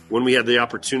when we had the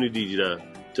opportunity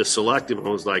to select him, it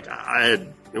was like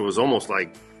it was almost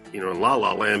like in La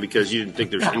La Land, because you didn't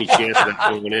think there's any chance of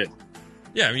that going in.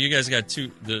 Yeah, I mean, you guys got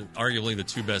arguably the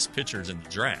 2 best pitchers in the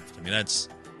draft. I mean, that's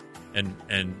and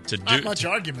to do not much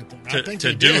argument there. I think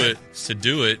to do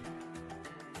it.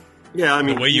 Yeah, I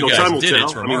mean, the way you guys time will did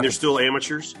tell. I mean, they're still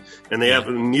amateurs, and they have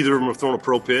neither of them have thrown a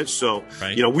pro pitch. So,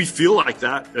 we feel like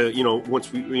that. Once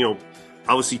we,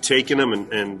 obviously taking them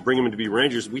and bringing them to be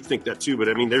Rangers, we think that too. But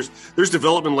I mean, there's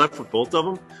development left with both of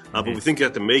them, but we think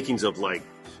that the makings of like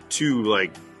 2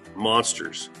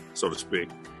 monsters, so to speak.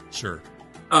 Sure.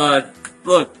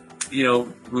 Look,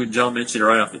 when John mentioned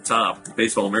right off the top,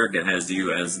 Baseball America has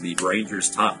you as the Rangers'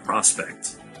 top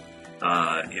prospect.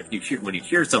 When you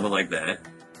hear something like that,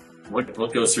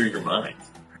 what goes through your mind?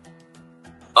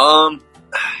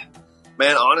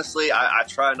 Man, honestly, I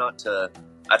try not to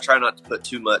put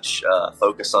too much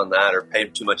focus on that or pay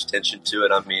too much attention to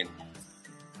it. I mean,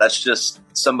 that's just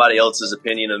somebody else's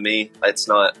opinion of me. It's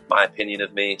not my opinion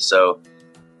of me. So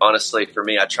honestly, for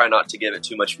me, I try not to give it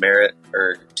too much merit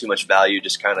or too much value.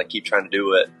 Just kind of keep trying to do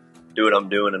what I'm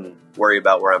doing and worry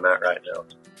about where I'm at right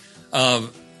now.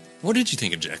 What did you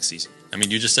think of Jack's season? I mean,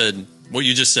 you just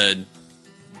said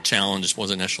challenge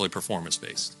wasn't necessarily performance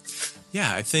based.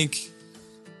 Yeah, I think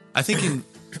in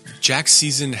Jack's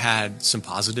season had some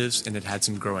positives and it had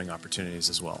some growing opportunities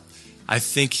as well. I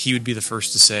think he would be the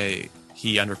first to say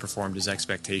he underperformed his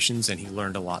expectations and he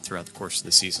learned a lot throughout the course of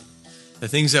the season. The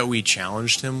things that we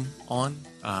challenged him on,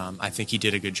 I think he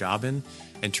did a good job in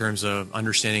terms of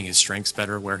understanding his strengths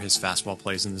better, where his fastball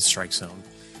plays in the strike zone.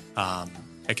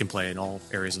 It can play in all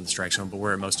areas of the strike zone, but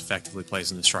where it most effectively plays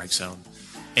in the strike zone.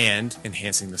 And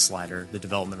enhancing the slider, the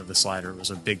development of the slider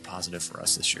was a big positive for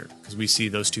us this year because we see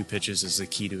those 2 pitches as the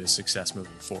key to his success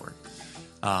moving forward.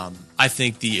 I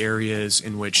think the areas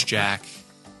in which Jack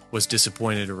was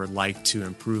disappointed or would like to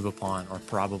improve upon are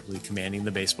probably commanding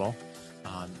the baseball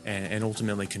and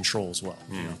ultimately control as well.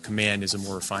 Command is a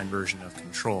more refined version of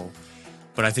control,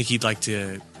 but I think he'd like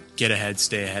to get ahead,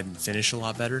 stay ahead, and finish a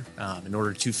lot better. In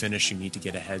order to finish, you need to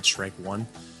get ahead, strike 1.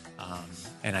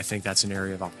 And I think that's an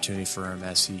area of opportunity for him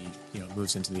as he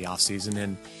moves into the offseason.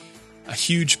 And a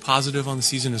huge positive on the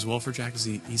season as well for Jack is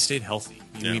he stayed healthy.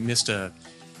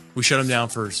 We shut him down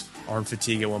for arm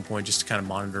fatigue at one point just to kind of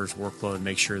monitor his workload,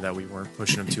 make sure that we weren't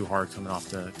pushing him too hard coming off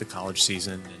the college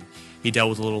season. And he dealt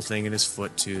with a little thing in his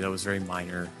foot too that was very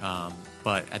minor.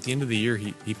 But at the end of the year,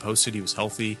 he posted, he was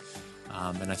healthy.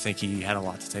 And I think he had a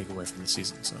lot to take away from the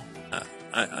season. So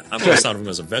I'm almost out of him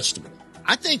as a vegetable.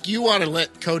 I think you ought to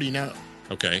let Cody know.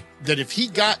 Okay. That if he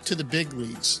got to the big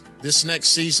leagues this next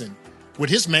season, would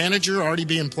his manager already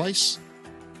be in place?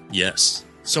 Yes.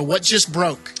 So what just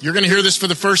broke? You're going to hear this for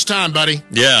the first time, buddy.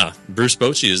 Yeah, Bruce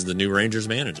Bochy is the new Rangers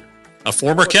manager, a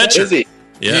former catcher. Is he?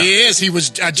 Yeah. He is. He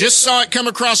was. I just saw it come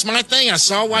across my thing. I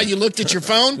saw why you looked at your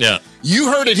phone. Yeah.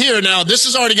 You heard it here. Now, this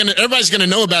is already going to, everybody's going to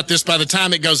know about this by the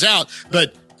time it goes out.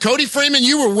 But Cody Freeman,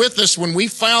 you were with us when we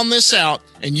found this out,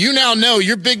 and you now know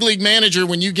your big league manager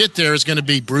when you get there is going to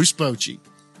be Bruce Bochy.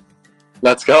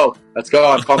 Let's go.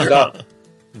 I'm pumped up.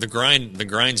 The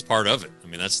grind's part of it. I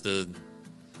mean, that's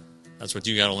what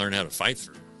you got to learn how to fight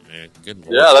through. I mean, good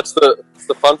Lord. Yeah, that's the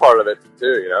fun part of it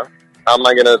too. You know, how am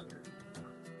I gonna?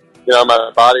 You know,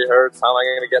 my body hurts. How am I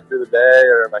gonna get through the day?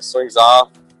 Or my swing's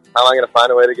off. How am I gonna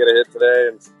find a way to get a hit today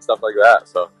and stuff like that?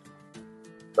 So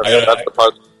that's the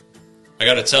part. I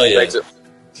got to tell you, makes it.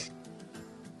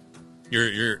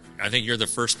 I think you're the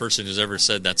first person who's ever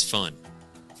said that's fun.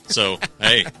 So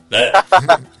hey,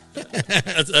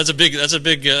 that's a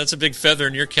big feather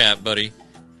in your cap, buddy.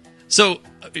 So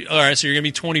all right, so you're gonna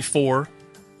be 24.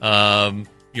 You're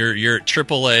at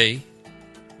AAA.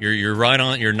 You're right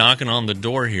on. You're knocking on the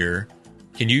door here.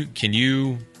 Can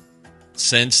you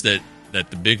sense that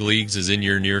the big leagues is in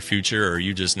your near future, or are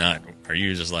you just not? Are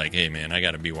you just like, hey man, I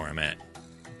got to be where I'm at?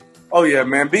 Oh yeah,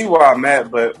 man, be where I'm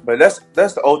at, but that's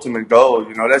the ultimate goal.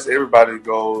 You know, that's everybody's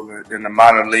goal in the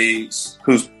minor leagues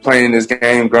who's playing this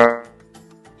game,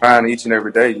 grinding each and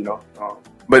every day. You know,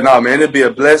 but no, man, it'd be a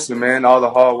blessing, man. All the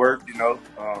hard work, you know.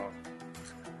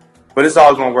 But it's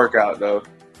always gonna work out, though.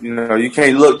 You know, you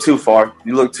can't look too far.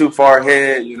 You look too far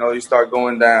ahead, you know, you start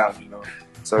going down. You know,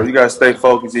 so you gotta stay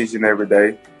focused each and every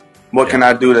day. What can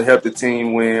I do to help the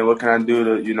team win? What can I do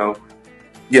to, you know,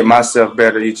 get myself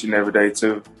better each and every day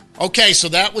too? Okay, so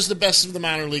that was the best of the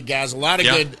minor league guys. A lot of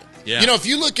good. Yeah. You know, if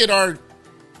you look at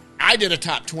I did a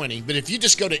top 20, but if you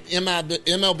just go to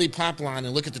MLB Pipeline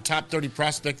and look at the top 30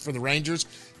 prospects for the Rangers,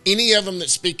 any of them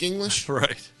that speak English,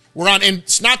 right? We're on, and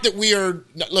it's not that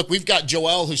look, we've got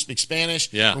Joel who speaks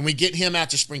Spanish. Yeah. When we get him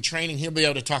out to spring training, he'll be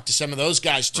able to talk to some of those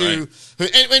guys too.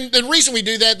 Right. And the reason we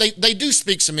do that, they do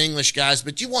speak some English, guys,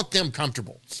 but you want them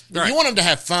comfortable. Right. You want them to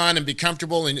have fun and be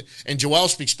comfortable, and Joel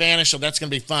speaks Spanish, so that's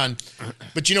going to be fun.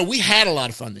 But, you know, we had a lot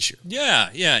of fun this year.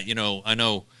 Yeah. You know, I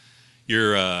know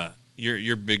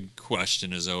your big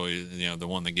question is always, you know, the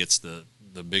one that gets the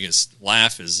biggest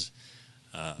laugh is,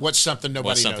 what's something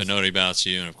nobody knows about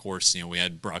you? And of course, you know, we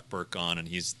had Brock Burke on, and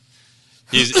he's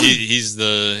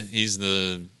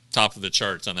the top of the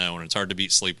charts on that one. It's hard to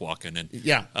beat sleepwalking, and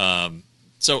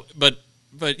So, but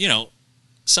you know,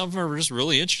 some of them are just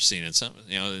really interesting, and some,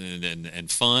 you know,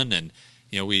 and fun, and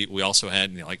you know, we also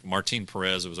had, you know, like Martin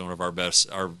Perez. It was one of our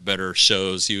better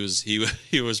shows.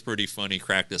 He was pretty funny.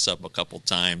 Cracked us up a couple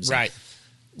times, right?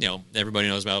 And, you know, everybody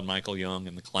knows about Michael Young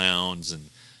and the Clowns, and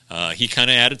he kind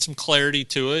of added some clarity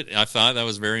to it. I thought that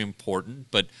was very important.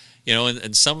 But, you know,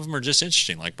 and some of them are just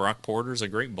interesting. Like Brock Porter's a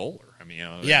great bowler. I mean, you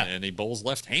know, and he bowls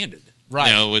left-handed. Right.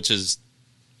 You know, which is,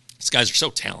 these guys are so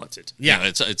talented. Yeah. You know,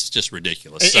 it's just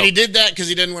ridiculous. And he did that because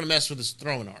he didn't want to mess with his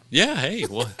throwing arm. Yeah, hey,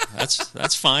 well,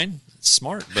 that's fine. It's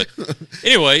smart. But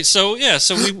anyway, so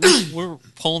we're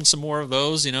pulling some more of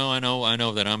those. You know, I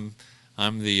know that I'm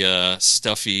the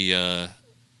stuffy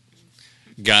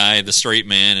guy, the straight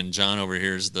man, and John over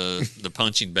here is the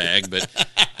punching bag. But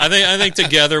I think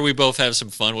together we both have some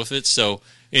fun with it. So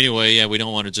anyway, yeah, we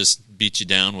don't want to just beat you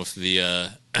down with the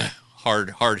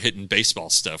hard hitting baseball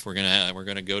stuff. We're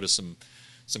gonna go to some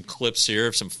clips here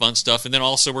of some fun stuff, and then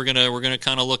also we're gonna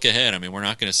kind of look ahead. I mean, we're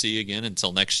not gonna see you again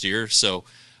until next year. So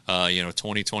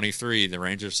 2023, the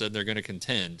Rangers said they're gonna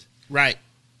contend. Right.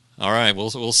 All right,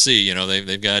 we'll see. You know,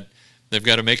 they've got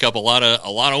to make up a lot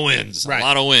of wins, right. A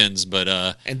lot of wins. But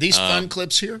and these fun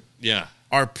clips here,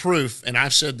 are proof. And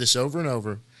I've said this over and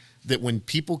over that when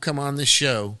people come on this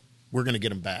show, we're going to get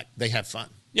them back. They have fun.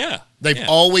 Yeah, they've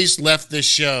always left this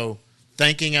show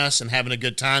thanking us and having a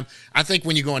good time. I think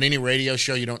when you go on any radio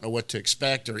show, you don't know what to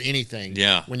expect or anything.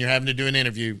 Yeah. When you're having to do an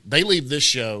interview, they leave this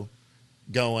show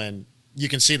going. You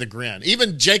can see the grin.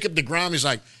 Even Jacob deGrom is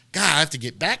like, God, I have to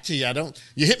get back to you.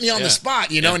 You hit me on the spot,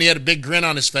 you know, and he had a big grin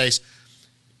on his face.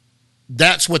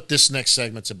 That's what this next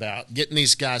segment's about, getting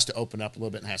these guys to open up a little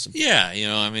bit and have some fun. Yeah, you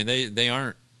know, I mean, they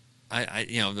aren't,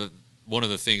 one of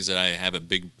the things that I have a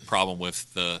big problem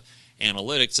with the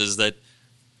analytics is that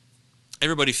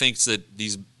everybody thinks that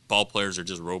these ball players are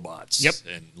just robots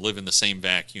and live in the same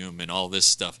vacuum and all this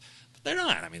stuff. But they're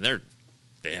not. I mean,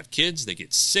 they have kids, they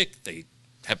get sick, they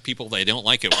have people they don't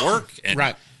like at work. And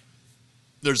right.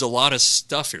 There's a lot of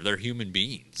stuff here. They're human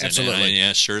beings. Absolutely. And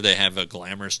yeah, sure, they have a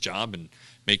glamorous job and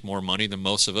make more money than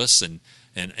most of us and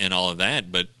all of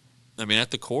that. But, I mean,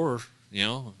 at the core,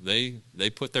 they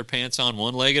put their pants on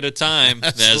one leg at a time,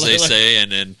 as they say,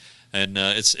 and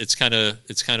it's kind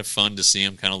of fun to see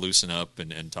them kind of loosen up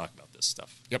and talk about this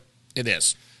stuff. Yep, it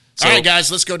is. So, all right, guys,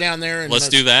 let's go down there and let's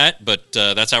do that. But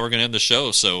that's how we're going to end the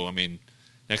show. So, I mean,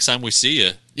 next time we see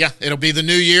you, yeah, it'll be the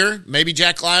new year. Maybe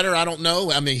Jack Leiter. I don't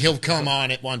know. I mean, he'll come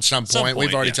on at some point.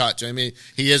 We've already talked to him.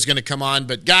 He is going to come on.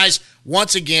 But guys,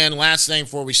 once again, last thing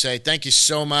before we say, thank you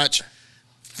so much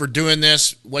for doing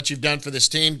this. What you've done for this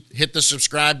team. Hit the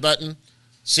subscribe button.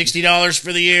 $60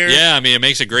 for the year. Yeah, I mean, it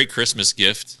makes a great Christmas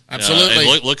gift. Absolutely.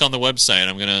 And look on the website.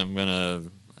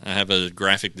 I have a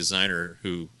graphic designer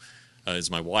who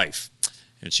is my wife,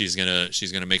 and she's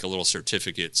gonna make a little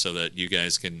certificate so that you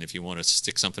guys can, if you want to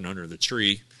stick something under the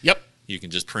tree, yep, you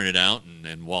can just print it out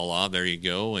and voila, there you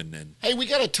go. And then hey, we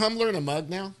got a tumbler and a mug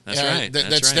now. That's right.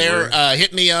 That's there.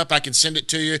 Hit me up. I can send it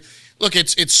to you. Look,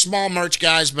 it's small merch,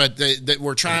 guys, but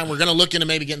we're trying. We're gonna look into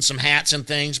maybe getting some hats and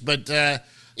things, but.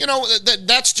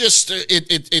 That's just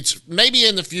it's maybe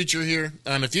in the future here.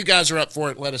 If you guys are up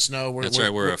for it, let us know.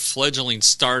 We're a fledgling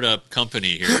startup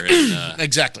company here. And,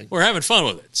 exactly. We're having fun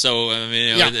with it. So I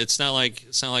mean, it's not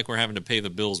like we're having to pay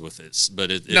the bills with this, but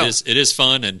it is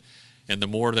fun, and the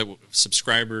more that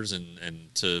subscribers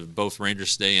and to both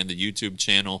Rangers Today and the YouTube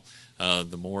channel,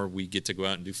 the more we get to go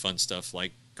out and do fun stuff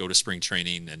like go to spring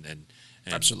training and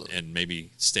absolutely, and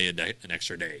maybe stay an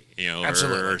extra day,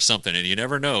 or something. And you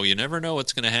never know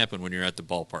what's going to happen when you're at the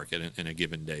ballpark in a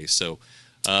given day. So,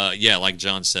 like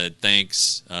John said,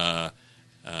 thanks. I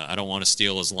don't want to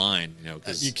steal his line,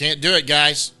 because you can't do it,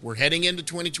 guys. We're heading into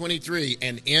 2023,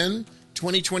 and in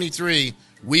 2023,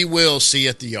 we will see you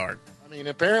at the yard. I mean,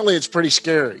 apparently, it's pretty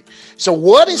scary. So,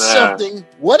 what is something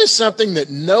that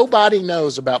nobody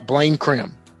knows about Blaine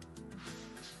Crim?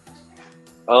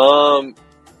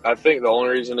 I think the only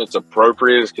reason it's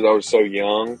appropriate is because I was so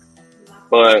young.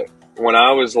 But when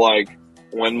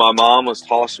my mom was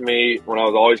tossing me, when I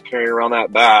was always carrying around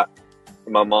that bat,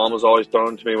 and my mom was always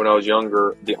throwing it to me when I was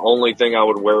younger, the only thing I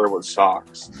would wear was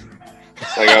socks.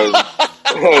 Like I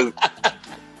was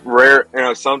rare.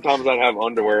 Sometimes I'd have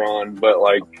underwear on, but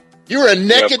you were a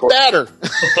naked batter.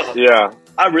 Yeah.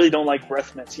 I really don't like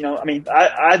breath mints.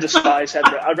 I despise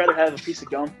having I'd rather have a piece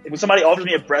of gum. When somebody offers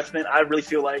me a breath mint, I really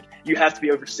feel like you have to be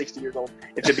over 60 years old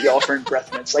if to be offering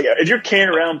breath mints. Like if you're carrying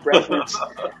around breath mints,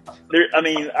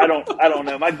 I don't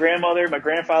know. My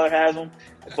grandfather has them,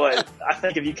 but I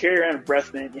think if you carry around a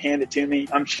breath mint, you hand it to me,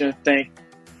 I'm just gonna think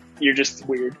you're just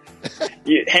weird.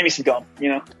 You hand me some gum,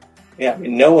 Yeah,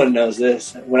 no one knows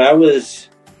this. When I was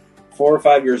 4 or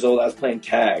 5 years old, I was playing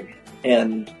tag,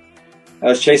 and I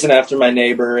was chasing after my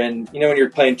neighbor, and when you're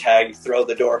playing tag, you throw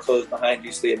the door closed behind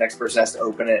you so the next person has to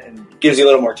open it, and it gives you a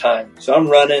little more time. So I'm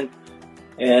running,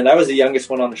 and I was the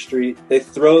youngest one on the street. They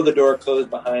throw the door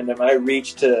closed behind them. I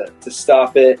reach to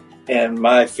stop it, and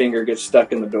my finger gets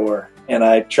stuck in the door, and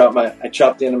I chopped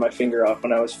the end of my finger off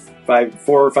when I was 4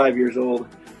 or 5 years old.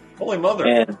 Holy mother!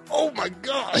 And, oh my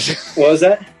gosh! What was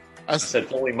that? I said,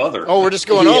 holy mother! Oh, we're just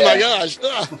going. Yeah. Oh my gosh!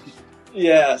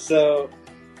 Yeah. So.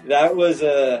 That was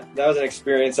an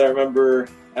experience. I remember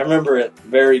it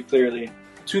very clearly.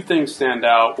 Two things stand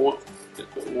out.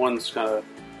 One's kind of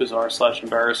bizarre /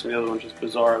 embarrassing. The other one's just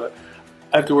bizarre. But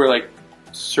I have to wear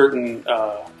certain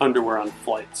underwear on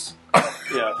flights.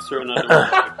 Yeah, certain underwear.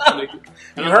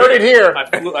 You heard it here.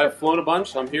 I've flown a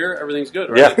bunch. I'm here. Everything's good,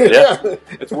 right? Yeah.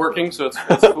 It's working, so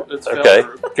it's okay.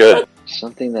 Good.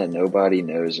 Something that nobody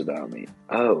knows about me.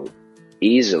 Oh,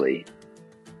 easily.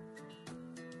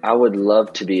 I would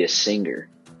love to be a singer.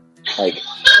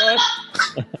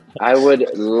 I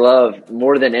would love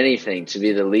more than anything to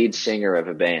be the lead singer of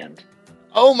a band.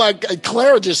 Oh my God.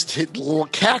 Clara just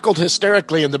cackled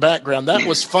hysterically in the background. That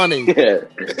was funny. That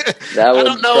would, I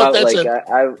don't know if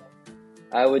that's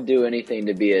I would do anything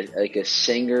to be a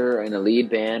singer in a lead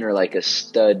band or a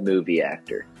stud movie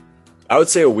actor. I would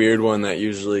say a weird one that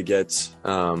usually gets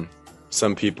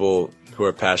some people who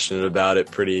are passionate about it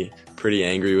pretty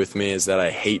angry with me is that I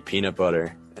hate peanut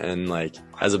butter, and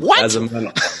as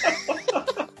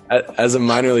a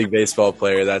minor league baseball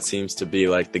player, that seems to be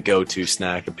the go-to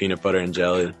snack of peanut butter and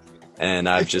jelly, and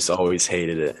I've just always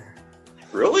hated it.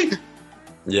 Really?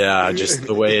 Yeah, just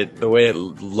the way it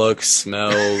looks,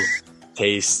 smells,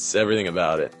 tastes, everything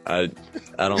about it. I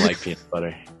don't like peanut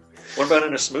butter. What about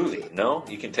in a smoothie? No,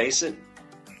 you can taste it.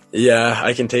 Yeah,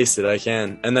 I can taste it. I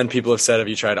can. And then people have said, have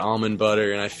you tried almond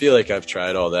butter? And I feel like I've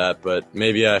tried all that, but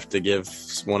maybe I have to give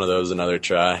one of those another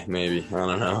try. Maybe. I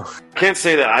don't know. I can't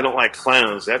say that I don't like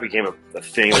clowns. That became a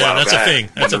thing a while that's back. a thing.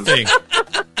 That's a thing.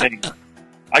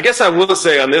 I guess I will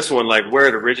say on this one, where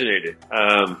it originated.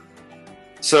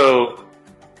 So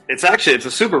it's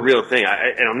a super real thing.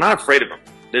 And I'm not afraid of them.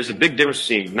 there's a big difference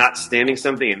between not standing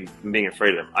something and being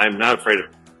afraid of them. I am not afraid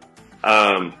of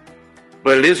them.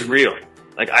 But it is real.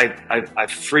 Like I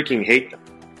freaking hate them.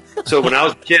 So when I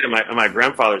was a kid at my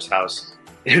grandfather's house,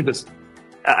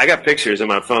 I got pictures in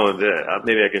my phone that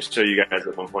maybe I can show you guys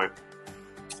at one point.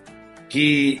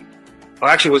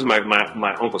 Actually, it was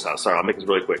my uncle's house. Sorry, I'll make this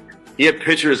really quick. He had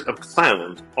pictures of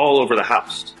clowns all over the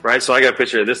house, right? So I got a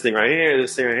picture of this thing right here,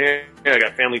 this thing right here. I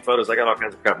got family photos. I got all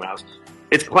kinds of crap in my house.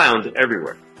 It's clowns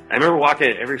everywhere. I remember walking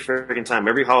it every freaking time,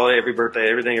 every holiday, every birthday,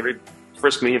 everything, every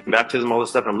first communion, baptism, all this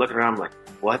stuff. And I'm looking around, I'm like,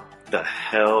 what the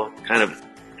hell kind of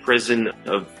prison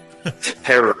of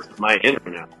terror am I in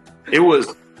right now? It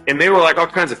was, and they were like all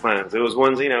kinds of clowns. It was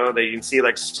ones, you can see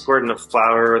like squirting a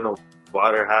flour in the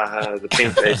water, the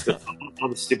paint face, all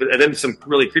the stupid, and then some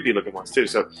really creepy looking ones too.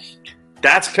 So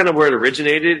that's kind of where it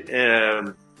originated.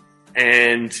 And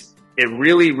it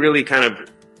really, really kind of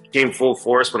came full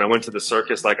force when I went to the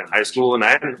circus, like in high school, and I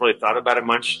hadn't really thought about it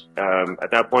much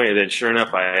at that point. And then sure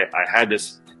enough, I had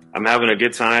this, I'm having a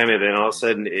good time. And then all of a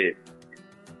sudden the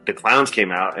clowns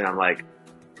came out and I'm like,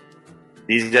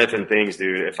 these different things,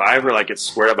 dude, if I ever get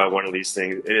squared up by one of these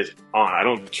things, it is on. I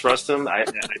don't trust them. I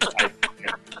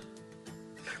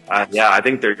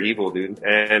think they're evil, dude.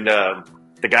 And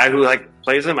the guy who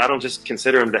plays them, I don't just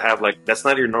consider him to have that's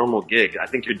not your normal gig. I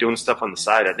think you're doing stuff on the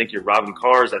side. I think you're robbing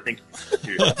cars. I think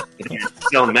you're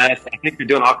selling meth. I think you're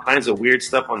doing all kinds of weird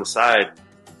stuff on the side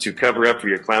to cover up for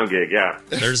your clown gig. Yeah.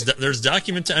 There's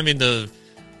document. I mean, the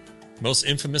most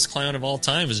infamous clown of all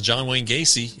time is John Wayne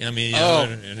Gacy. I mean,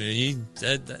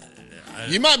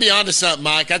 you might be onto something,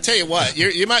 Mike. I tell you what,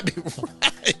 you might be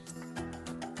right.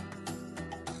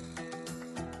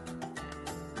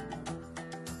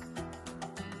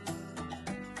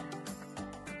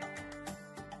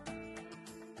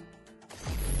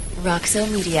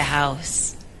 Roxo Media House.